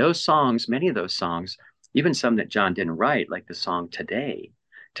 And those songs, many of those songs, even some that John didn't write, like the song Today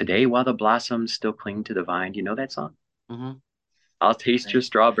While the Blossoms Still Cling to the Vine. Do you know that song? Mm-hmm. I'll taste your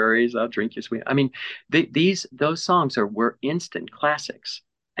strawberries. I'll drink your sweet. I mean, those songs were instant classics,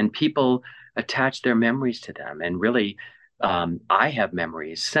 and people attach their memories to them. And really, I have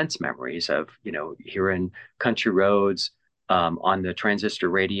sense memories of hearing country roads on the transistor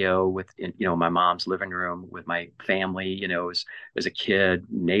radio with my mom's living room with my family. As a kid,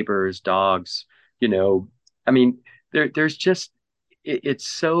 neighbors, dogs. I mean, there's just it's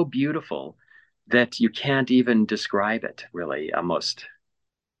so beautiful that you can't even describe it, really, almost.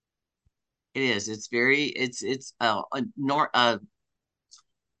 It is. It's very. It's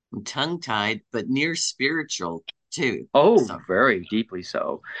tongue-tied, but near spiritual too. Oh, So, very deeply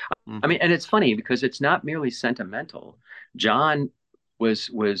so. I mean, mhm. and it's funny because it's not merely sentimental. John was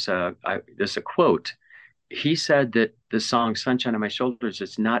there's a quote. He said that the song "Sunshine on My Shoulders"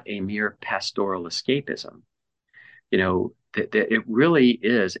 is not a mere pastoral escapism. That it really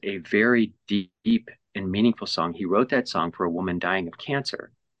is a very deep and meaningful song. He wrote that song for a woman dying of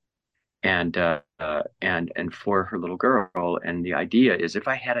cancer, and for her little girl. And the idea is, if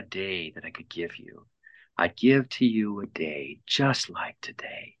I had a day that I could give you, I'd give to you a day just like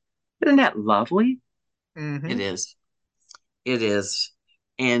today. Isn't that lovely? It is. It is.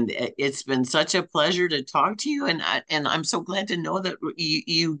 And it's been such a pleasure to talk to you. And I'm so glad to know that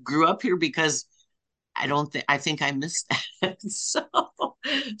you grew up here, because I think I missed that.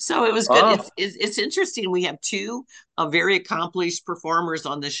 So it was good. Oh, It's interesting. We have two very accomplished performers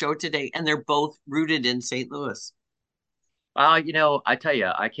on the show today, and they're both rooted in St. Louis. I tell you,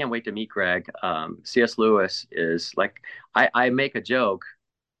 I can't wait to meet Greg. C.S. Lewis is like, I make a joke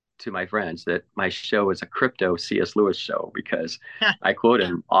to my friends that my show is a crypto C.S. Lewis show because I quote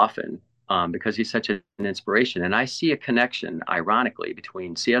him often because he's such an inspiration. And I see a connection, ironically,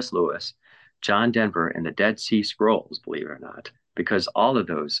 between C.S. Lewis, John Denver, and the Dead Sea Scrolls, believe it or not, because all of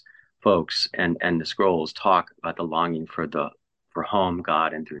those folks and the scrolls talk about the longing for home,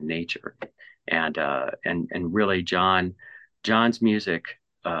 God, and through nature. And really John's music,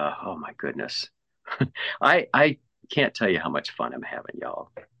 oh my goodness. I can't tell you how much fun I'm having,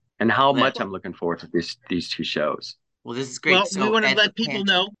 y'all, and how Well, much I'm looking forward to these two shows. well, this is great. Well, we So want to at the let people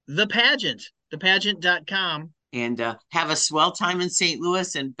know the pageant, thepageant.com. and have a swell time in St.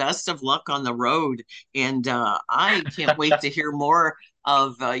 Louis, and best of luck on the road. And I can't wait to hear more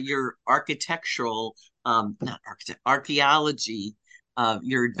of your architectural, not architect, archaeology,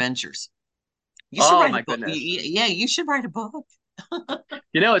 your adventures. You should Oh write a my book. goodness. Yeah, you should write a book.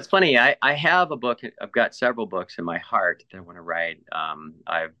 It's funny. I have a book. I've got several books in my heart that I want to write.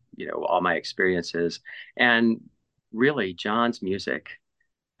 I've, all my experiences, and really John's music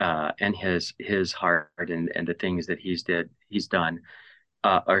and his heart and the things that he's done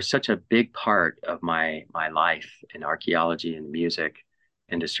are such a big part of my life in archaeology and music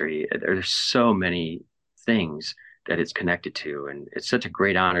industry. There's so many things that it's connected to, and it's such a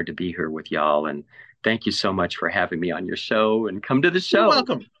great honor to be here with y'all. And thank you so much for having me on your show. And come to the You're show.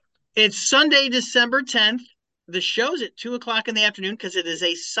 welcome. It's Sunday, December 10th. The show's at 2 o'clock in the afternoon because it is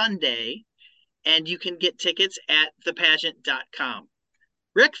a Sunday, and you can get tickets at thepageant.com.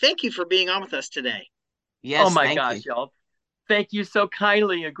 Rick, thank you for being on with us today. Oh Yes, my thank you. gosh, y'all. Thank you so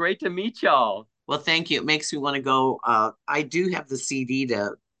kindly, and great to meet y'all. Well, thank you. It makes me want to go. I do have the CD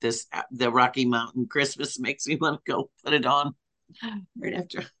to the Rocky Mountain Christmas. Makes me want to go put it on right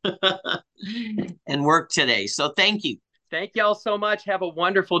after and work today. So thank you. Thank y'all so much. Have a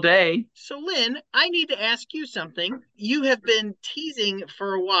wonderful day. So, Lynn, I need to ask you something. You have been teasing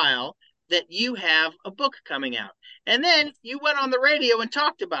for a while that you have a book coming out, and then you went on the radio and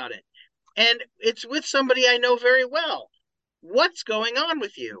talked about it, and it's with somebody I know very well. What's going on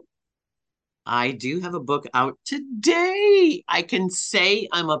with you? I do have a book out today. I can say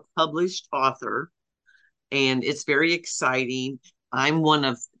I'm a published author, and it's very exciting. I'm one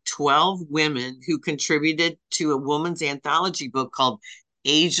of 12 women who contributed to a woman's anthology book called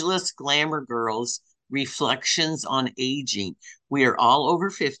Ageless Glamour Girls, Reflections on Aging. We are all over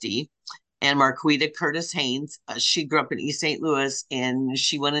 50, And Marquita Curtis Haynes, she grew up in East St. Louis, and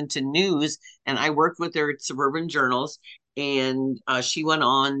she went into news, and I worked with her at Suburban Journals, and she went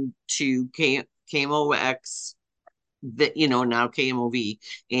on to KMOX, that now KMOV,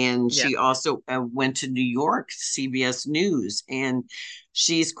 and Yeah. she also went to New York CBS News, and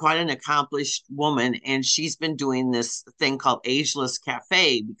she's quite an accomplished woman, and she's been doing this thing called Ageless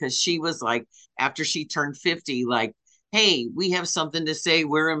Cafe, because she was like, after she turned 50, like, hey, we have something to say,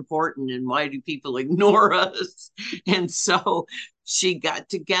 we're important, and why do people ignore us? And so she got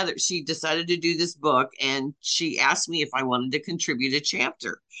together, she decided to do this book, and she asked me if I wanted to contribute a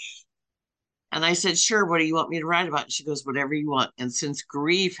chapter. And I said, sure, what do you want me to write about? And she goes, whatever you want. And since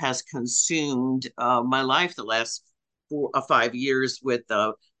grief has consumed my life the last 5 years, with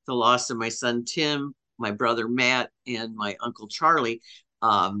the loss of my son, Tim, my brother, Matt, and my uncle, Charlie,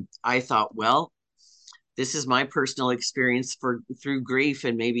 I thought, well, this is my personal experience through grief,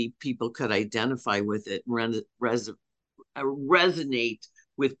 and maybe people could identify with it and resonate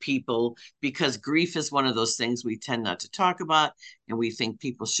with people, because grief is one of those things we tend not to talk about, and we think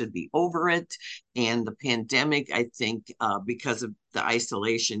people should be over it. And the pandemic, I think, because of the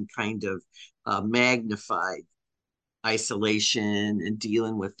isolation, kind of magnified isolation and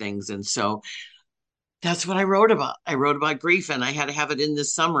dealing with things. And so that's what I wrote about. I wrote about grief, and I had to have it in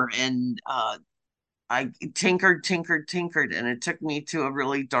this summer. And I tinkered, and it took me to a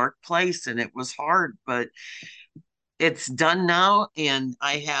really dark place, and it was hard, but it's done now. And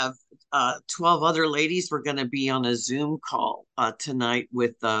I have 12 other ladies. We're going to be on a Zoom call tonight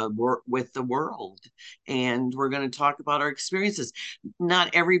with the world, and we're going to talk about our experiences.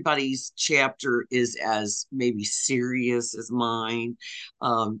 Not everybody's chapter is as maybe serious as mine.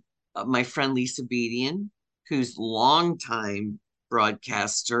 My friend Lisa Bedian, who's longtime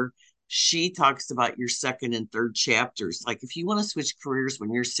broadcaster, she talks about your second and third chapters. Like, if you want to switch careers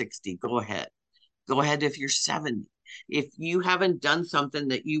when you're 60, go ahead. Go ahead if you're 70. If you haven't done something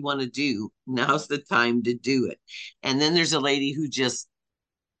that you want to do, now's the time to do it. And then there's a lady who just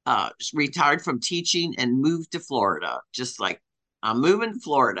retired from teaching and moved to Florida, just like, I'm moving to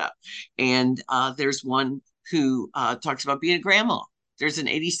Florida. And there's one who talks about being a grandma. There's an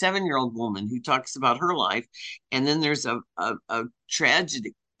 87-year-old woman who talks about her life. And then there's a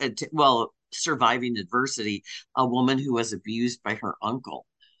tragedy, surviving adversity, a woman who was abused by her uncle,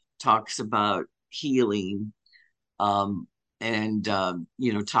 talks about healing, and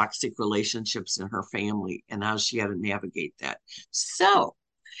toxic relationships in her family, and how she had to navigate that. So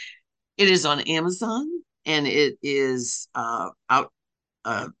it is on Amazon, and it is out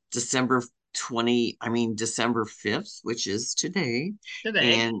December 5th, which is today.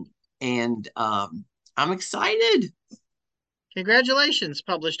 Today. And I'm excited. Congratulations,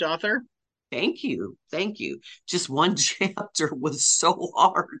 published author. Thank you. Thank you. Just one chapter was so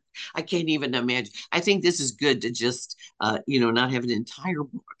hard. I can't even imagine. I think this is good to just, not have an entire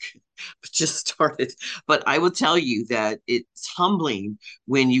book, but just start it. But I will tell you that it's humbling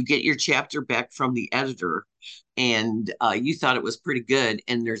when you get your chapter back from the editor, and you thought it was pretty good,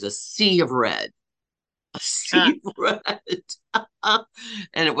 and there's a sea of red. A sea of red.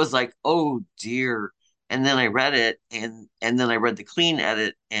 And it was like, oh dear. And then I read it, and then I read the clean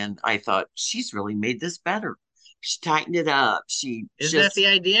edit, and I thought, she's really made this better. She tightened it up. Isn't that the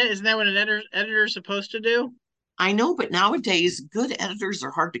idea? Isn't that what an editor is supposed to do? I know, but nowadays good editors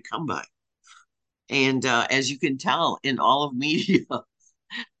are hard to come by. And as you can tell in all of media,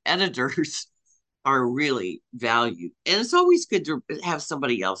 editors are really valued. And it's always good to have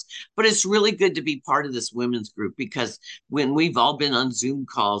somebody else, but it's really good to be part of this women's group, because when we've all been on Zoom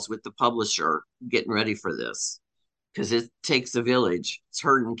calls with the publisher getting ready for this, because it takes a village, it's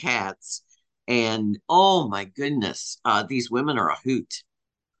herding cats. And oh my goodness, these women are a hoot.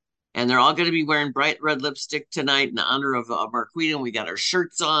 And they're all going to be wearing bright red lipstick tonight in honor of Marquita. And we got our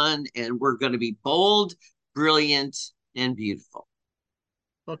shirts on, and we're going to be bold, brilliant, and beautiful.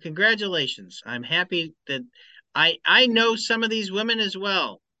 Well, congratulations. I'm happy that I know some of these women as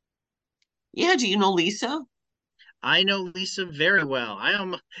well. Yeah, do you know Lisa? I know Lisa very well. I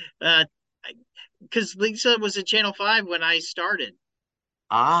am because Lisa was at Channel 5 when I started.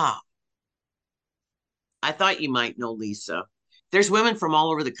 Ah, I thought you might know Lisa. There's women from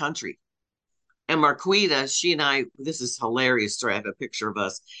all over the country. And Marquita, she and I, this is hilarious story. I have a picture of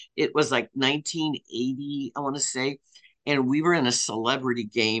us. It was like 1980, I want to say. And we were in a celebrity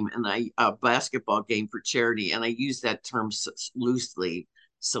game, and a basketball game for charity. And I use that term loosely,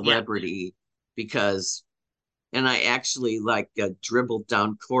 celebrity, because, and I actually dribbled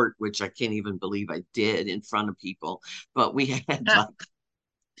down court, which I can't even believe I did in front of people. But we had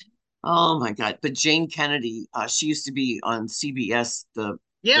oh my God. But Jane Kennedy, she used to be on CBS, the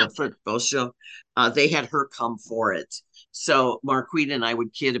Yeah. the football show. They had her come for it. So Marquita and I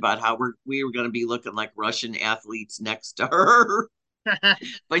would kid about how we were going to be looking like Russian athletes next to her,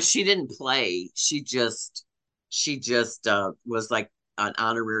 but she didn't play. She just was like an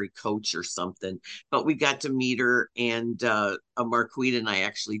honorary coach or something. But we got to meet her, and Marquita and I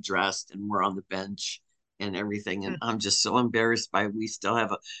actually dressed and we're on the bench and everything. And I'm just so embarrassed by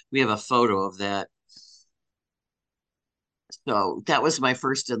we have a photo of that. So that was my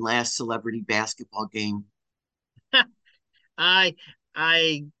first and last celebrity basketball game. I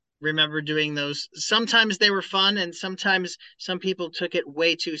I remember doing those. Sometimes they were fun, and sometimes some people took it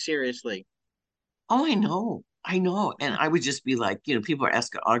way too seriously. Oh, I know. I know. And I would just be like, people are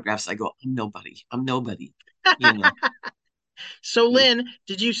asking autographs. I go, I'm nobody. I'm nobody. You know, So, Lynn,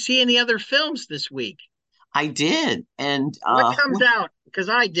 did you see any other films this week? I did. And What comes out? Because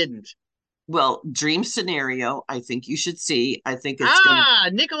I didn't. well, Dream Scenario, I think you should see.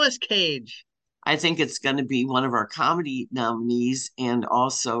 Nicolas Cage. I think it's gonna be one of our comedy nominees and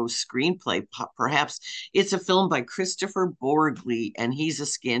also screenplay, perhaps. It's a film by Christopher Borgli, and he's a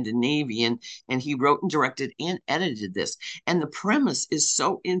Scandinavian, and he wrote and directed and edited this. And the premise is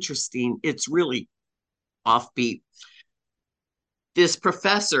so interesting. It's really offbeat. This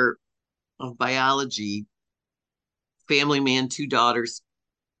professor of biology, family man, two daughters,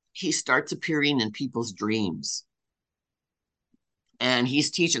 he starts appearing in people's dreams. And he's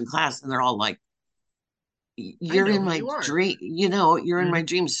teaching class, and they're all like, I you're know in who my you are. dream, you're in my Mhm.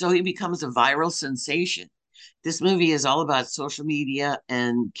 dreams. So he becomes a viral sensation. This movie is all about social media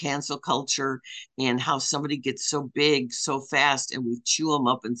and cancel culture and how somebody gets so big so fast and we chew them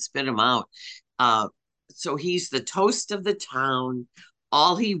up and spit them out. Uh, so he's the toast of the town.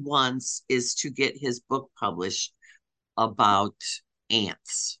 All he wants is to get his book published about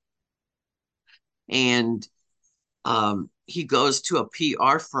ants. And he goes to a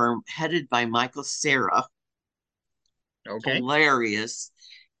PR firm headed by Michael Cera. Okay. Hilarious.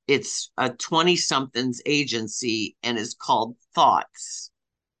 It's a 20 somethings agency and is called Thoughts.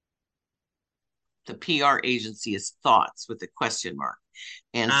 The PR agency is Thoughts with a question mark.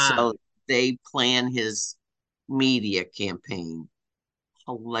 And Ah, so they plan his media campaign.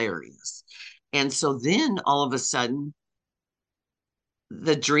 Hilarious. And so then all of a sudden,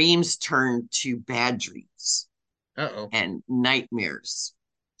 the dreams turn to bad dreams uh-oh. and nightmares.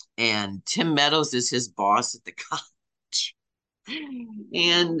 And Tim Meadows is his boss at the college.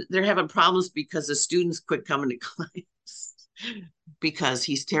 And they're having problems because the students quit coming to class because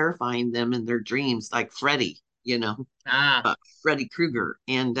he's terrifying them in their dreams, like Freddy, Ah, Freddy Krueger.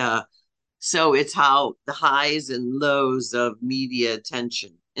 And so it's how the highs and lows of media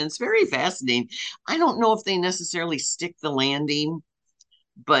attention. And it's very fascinating. I don't know if they necessarily stick the landing,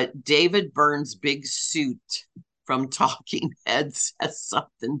 but David Byrne's big suit from Talking Heads has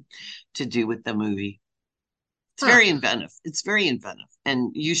something to do with the movie. It's huh. very inventive. It's very inventive,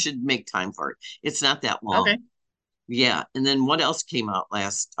 and you should make time for it. It's not that Okay. long. Yeah. And then what else came out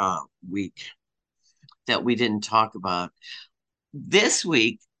last week that we didn't talk about? This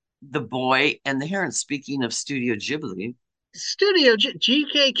week, The Boy and the Heron. Speaking of Studio Ghibli,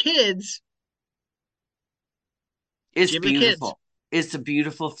 GK Kids. it's Ghibli Kids. beautiful. It's a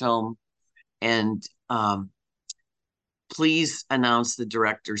beautiful film, and please announce the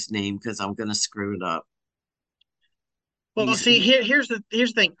director's name because I'm going to screw it up. Well, He's see, here's the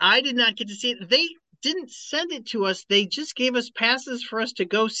thing. I did not get to see it. They didn't send it to us. They just gave us passes for us to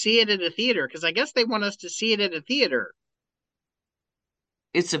go see it at a theater because I guess they want us to see it at a theater.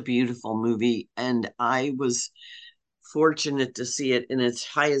 it's a beautiful movie, and I was fortunate to see it in its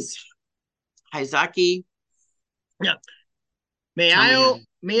Hayazaki. Yeah. Tell me how.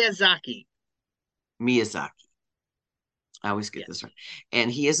 Miyazaki. Miyazaki. I always get this Yes. right.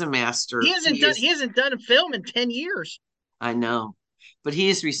 And he is a He master. hasn't done he hasn't done a film in 10 years. I know, but he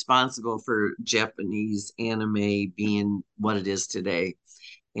is responsible for Japanese anime being what it is today.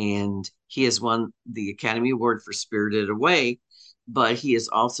 And he has won the Academy Award for Spirited Away, but he has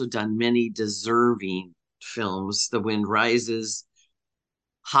also done many deserving films. The Wind Rises,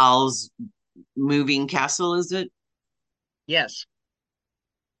 Howl's Moving Castle, is it? Yes.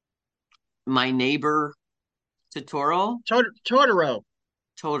 My Neighbor Totoro? Totoro.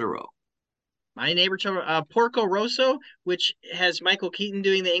 Totoro. My Neighbor Totoro. Porco Rosso, which has Michael Keaton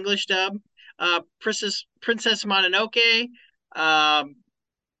doing the English dub. Princess Mononoke. Um,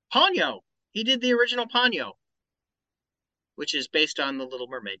 Ponyo. He did the original Ponyo, which is based on The Little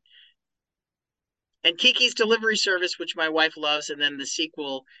Mermaid. And Kiki's Delivery Service, which my wife loves, and then the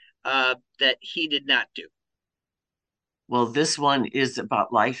sequel that he did not do. Well, this one is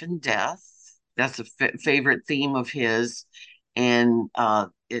about life and death. That's a favorite theme of his. and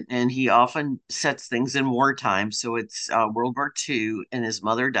he often sets things in wartime. So it's World War II, and his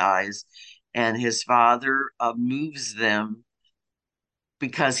mother dies, and his father moves them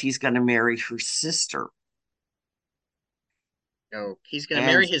because he's going to marry her sister. Oh, he's going to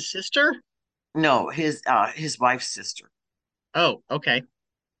And marry his sister? no, his wife's sister. Oh, okay.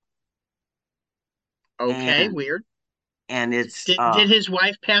 Okay, And weird. and it's Did his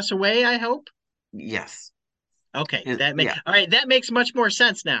wife pass away, I hope? yes. Okay, Yeah, all right, that makes much more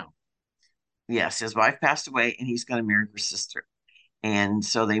sense now. yes, his wife passed away, and he's going to marry her sister. And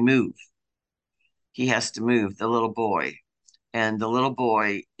so they move. He has to move, the little boy. And the little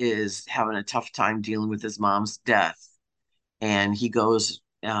boy is having a tough time dealing with his mom's death. And he goes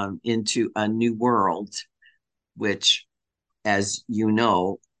into a new world, which, as you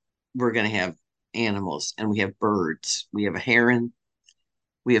know, we're going to have animals, and we have birds. We have a heron.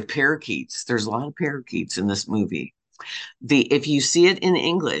 We have parakeets. There's a lot of parakeets in this movie. If you see it in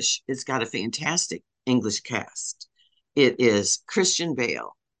English, it's got a fantastic English cast. It is Christian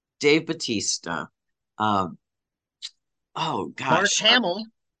Bale, Dave Bautista, um, oh Mark gosh, Hamill,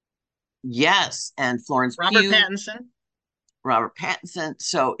 yes, and Florence Robert Pugh, Pattinson, Robert Pattinson.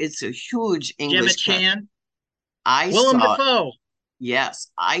 So it's a huge Gemma English cast. Chan, I Willem saw it. Dafoe. Yes,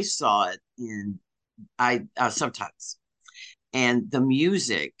 I saw it in I sometimes, and the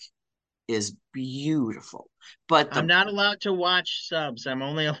music is beautiful. But I'm not allowed to watch subs. I'm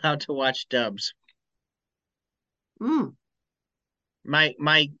only allowed to watch dubs. mm, My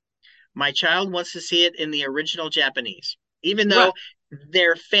my my child wants to see it in the original Japanese, even right, though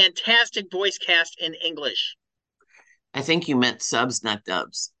they're fantastic voice cast in English. I think you meant subs, not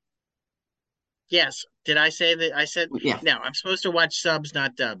dubs. Yes. Did I say that? I said Yeah, no. I'm supposed to watch subs,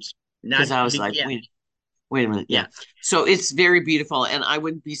 not dubs. Not because I was like, yeah, wait a minute. yeah. Yeah. So it's very beautiful. And I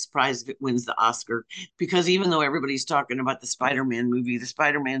wouldn't be surprised if it wins the Oscar, because even though everybody's talking about the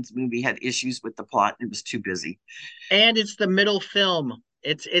Spider-Man's movie had issues with the plot and it was too busy. And it's the middle film.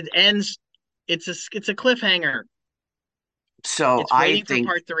 It ends. It's a cliffhanger. So It's I waiting for think,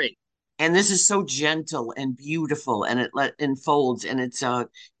 part three. and this is so gentle and beautiful, and it unfolds, and it's a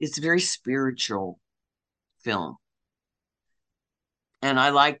very spiritual film. And I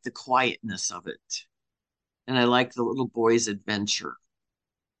like the quietness of it. And I like the little boy's adventure.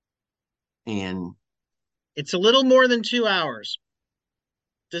 And It's a little more than 2 hours.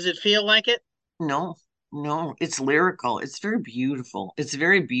 Does it feel like it? no, no, it's lyrical. It's very beautiful. It's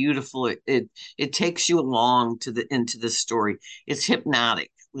very beautiful. It takes you along to the into the story. It's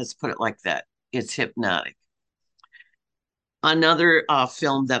hypnotic. Let's put it like that. It's hypnotic. Another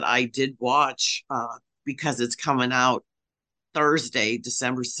film that I did watch because it's coming out Thursday,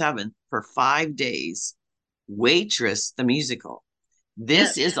 December 7th for 5 days. Waitress, the musical.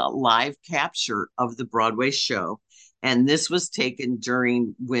 This is Yes. a live capture of the Broadway show. And this was taken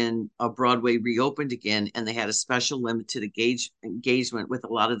during when Broadway reopened again, and they had a special limited engagement with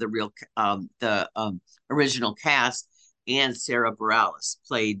a lot of the original cast. And Sarah Bareilles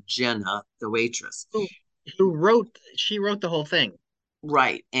played Jenna, the waitress. Who wrote? She wrote the whole thing.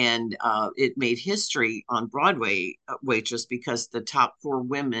 Right. And it made history on Broadway, Waitress, because the top four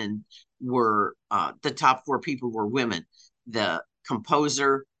people were women. The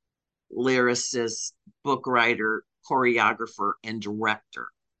composer, lyricist, book writer, choreographer, and director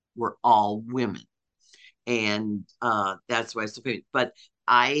were all women. And that's why it's so famous. But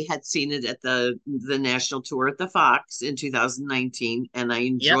I had seen it at the national tour at the Fox in 2019, and I Yep.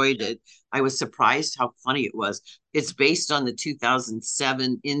 enjoyed it. I was surprised how funny it was. It's based on the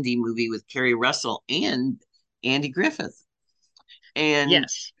 2007 indie movie with Kerry Russell and Andy Griffith, and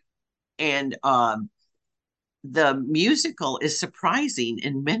Yes. and the musical is surprising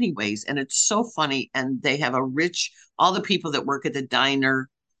in many ways, and it's so funny. And they have all the people that work at the diner,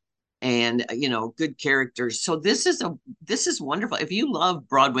 and good characters. So this is wonderful. If you love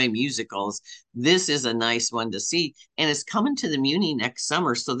Broadway musicals, this is a nice one to see, and it's coming to the Muni next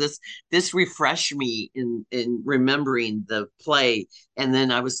summer. So this refreshed me in remembering the play, and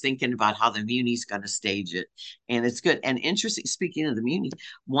then I was thinking about how the Muni's going to stage it, and it's good and interesting. Speaking of the Muni,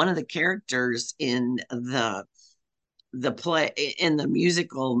 one of the characters in the play, in the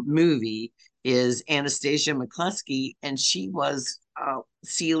musical movie, is Anastasia McCluskey, and she was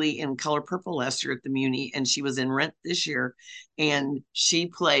Celie in Color Purple last year at the Muni, and she was in Rent this year, and she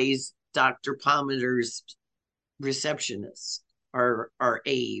plays Dr. Palmer's receptionist, or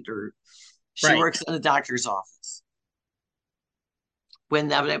aide, or she Right. works in the doctor's office. But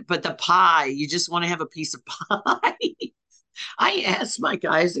the pie, you just want to have a piece of pie. I asked Mike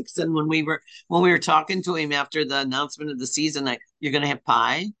Isaacson when we were talking to him after the announcement of the season, you're going to have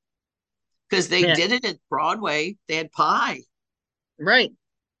pie, because they Yeah. did it at Broadway. They had pie. Right.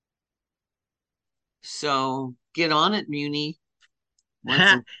 So get on it, Muni.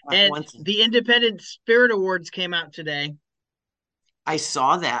 And Once the Independent Spirit Awards came out today. I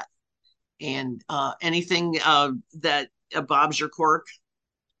saw that, and anything that bobs your cork.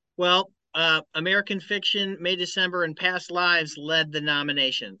 Well, American Fiction, May December, and Past Lives led the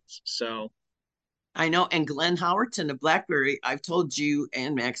nominations. So I know, and Glenn Howerton of Blackberry. I've told you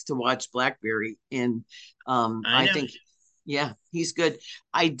and Max to watch Blackberry, and I I know. think, yeah, he's good.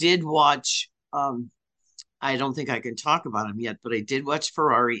 I did watch. I don't think I can talk about him yet, but I did watch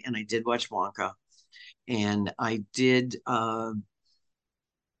Ferrari, and I did watch Wonka, and I did.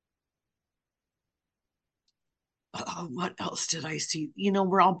 Oh, what else did I see? You know,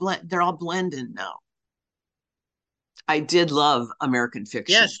 we're all they're all blending now. I did love American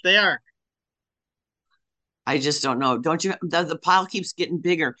Fiction. Yes, they are. I just don't know. Don't you? The pile keeps getting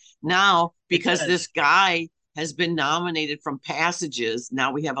bigger now because this guy has been nominated from Passages.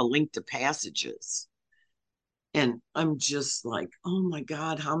 Now we have a link to Passages. And I'm just like, oh my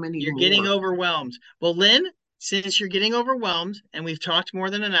God, how many You're more? getting overwhelmed. Well, Lynn, since you're getting overwhelmed and we've talked more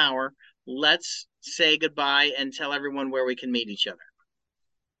than an hour, let's say goodbye and tell everyone where we can meet each other.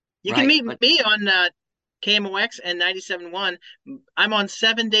 You can meet me on KMOX and 97.1. I'm on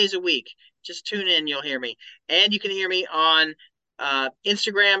 7 days a week. Just tune in, you'll hear me. And you can hear me on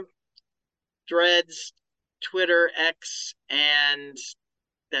Instagram, Threads, Twitter, X, and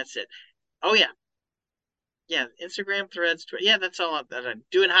that's it. Oh, yeah. Yeah, Instagram, Threads, Twitter. Yeah, that's all I'm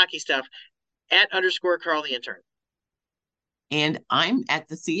doing hockey stuff at _Carl the intern. And I'm at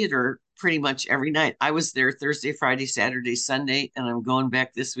the theater pretty much every night. I was there Thursday, Friday, Saturday, Sunday, and I'm going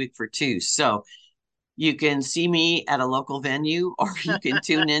back this week for 2. So you can see me at a local venue, or you can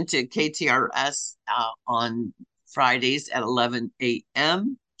tune into KTRS on Fridays at 11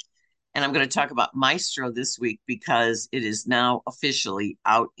 a.m. And I'm going to talk about Maestro this week because it is now officially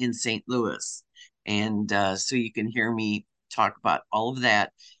out in St. Louis. And so you can hear me talk about all of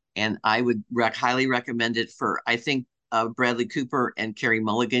that. And I would highly recommend it for, I think, Bradley Cooper and Carey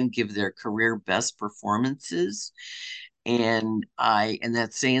Mulligan give their career best performances. And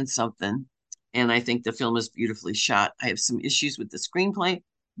that's saying something. And I think the film is beautifully shot. I have some issues with the screenplay,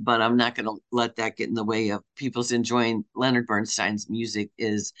 but I'm not going to let that get in the way of people's enjoying Leonard Bernstein's music.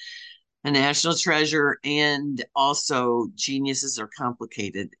 Is a national treasure, and also geniuses are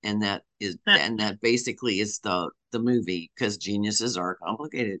complicated, and that basically is the movie, because geniuses are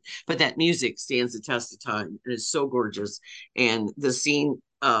complicated, but that music stands the test of time, and it's so gorgeous. And the scene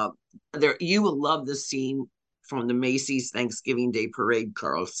there, you will love the scene from the Macy's Thanksgiving Day Parade,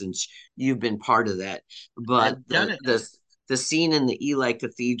 Carl, since you've been part of that. But the scene in the Ely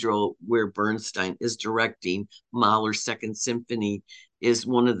Cathedral where Bernstein is directing Mahler's Second Symphony is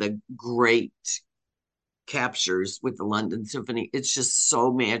one of the great captures with the London Symphony. It's just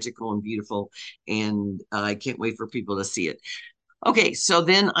so magical and beautiful, and I can't wait for people to see it. Okay, so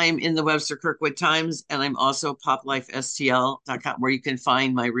then I'm in the Webster Kirkwood Times, and I'm also poplifestl.com, where you can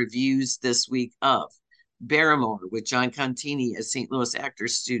find my reviews this week of Barrymore with John Contini at St. Louis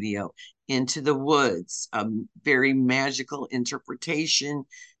Actors Studio, Into the Woods, a very magical interpretation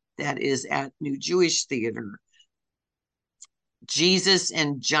that is at New Jewish Theater, Jesus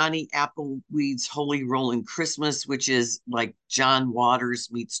and Johnny Appleweed's Holy Rollin' Christmas, which is like John Waters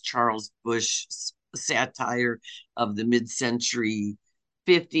meets Charles Bush satire of the mid-century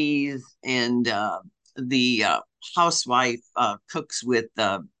 50s. And the housewife cooks with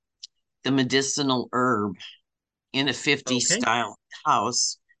the medicinal herb in a 50s style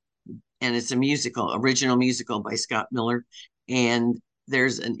house. And it's a original musical by Scott Miller. And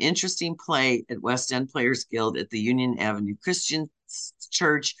there's an interesting play at West End Players Guild at the Union Avenue Christian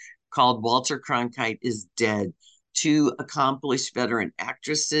Church called Walter Cronkite is Dead. 2 accomplished veteran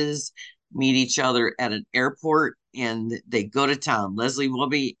actresses meet each other at an airport, and they go to town, Leslie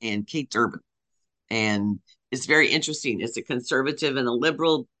Wobbe and Kate Durbin. And it's very interesting. It's a conservative and a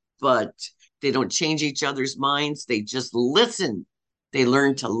liberal, but they don't change each other's minds. They just listen. They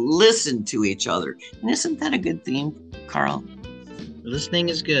learn to listen to each other. And isn't that a good theme, Carl? Listening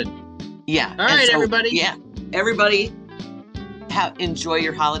is good. Yeah. All right, everybody. Yeah. Everybody, enjoy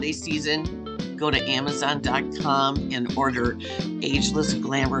your holiday season. Go to Amazon.com and order Ageless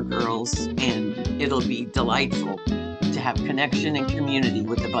Glamour Girls, and it'll be delightful to have connection and community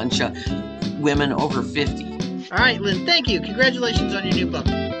with a bunch of women over 50. All right, Lynn, thank you. Congratulations on your new book.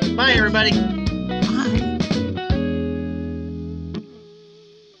 Bye, everybody.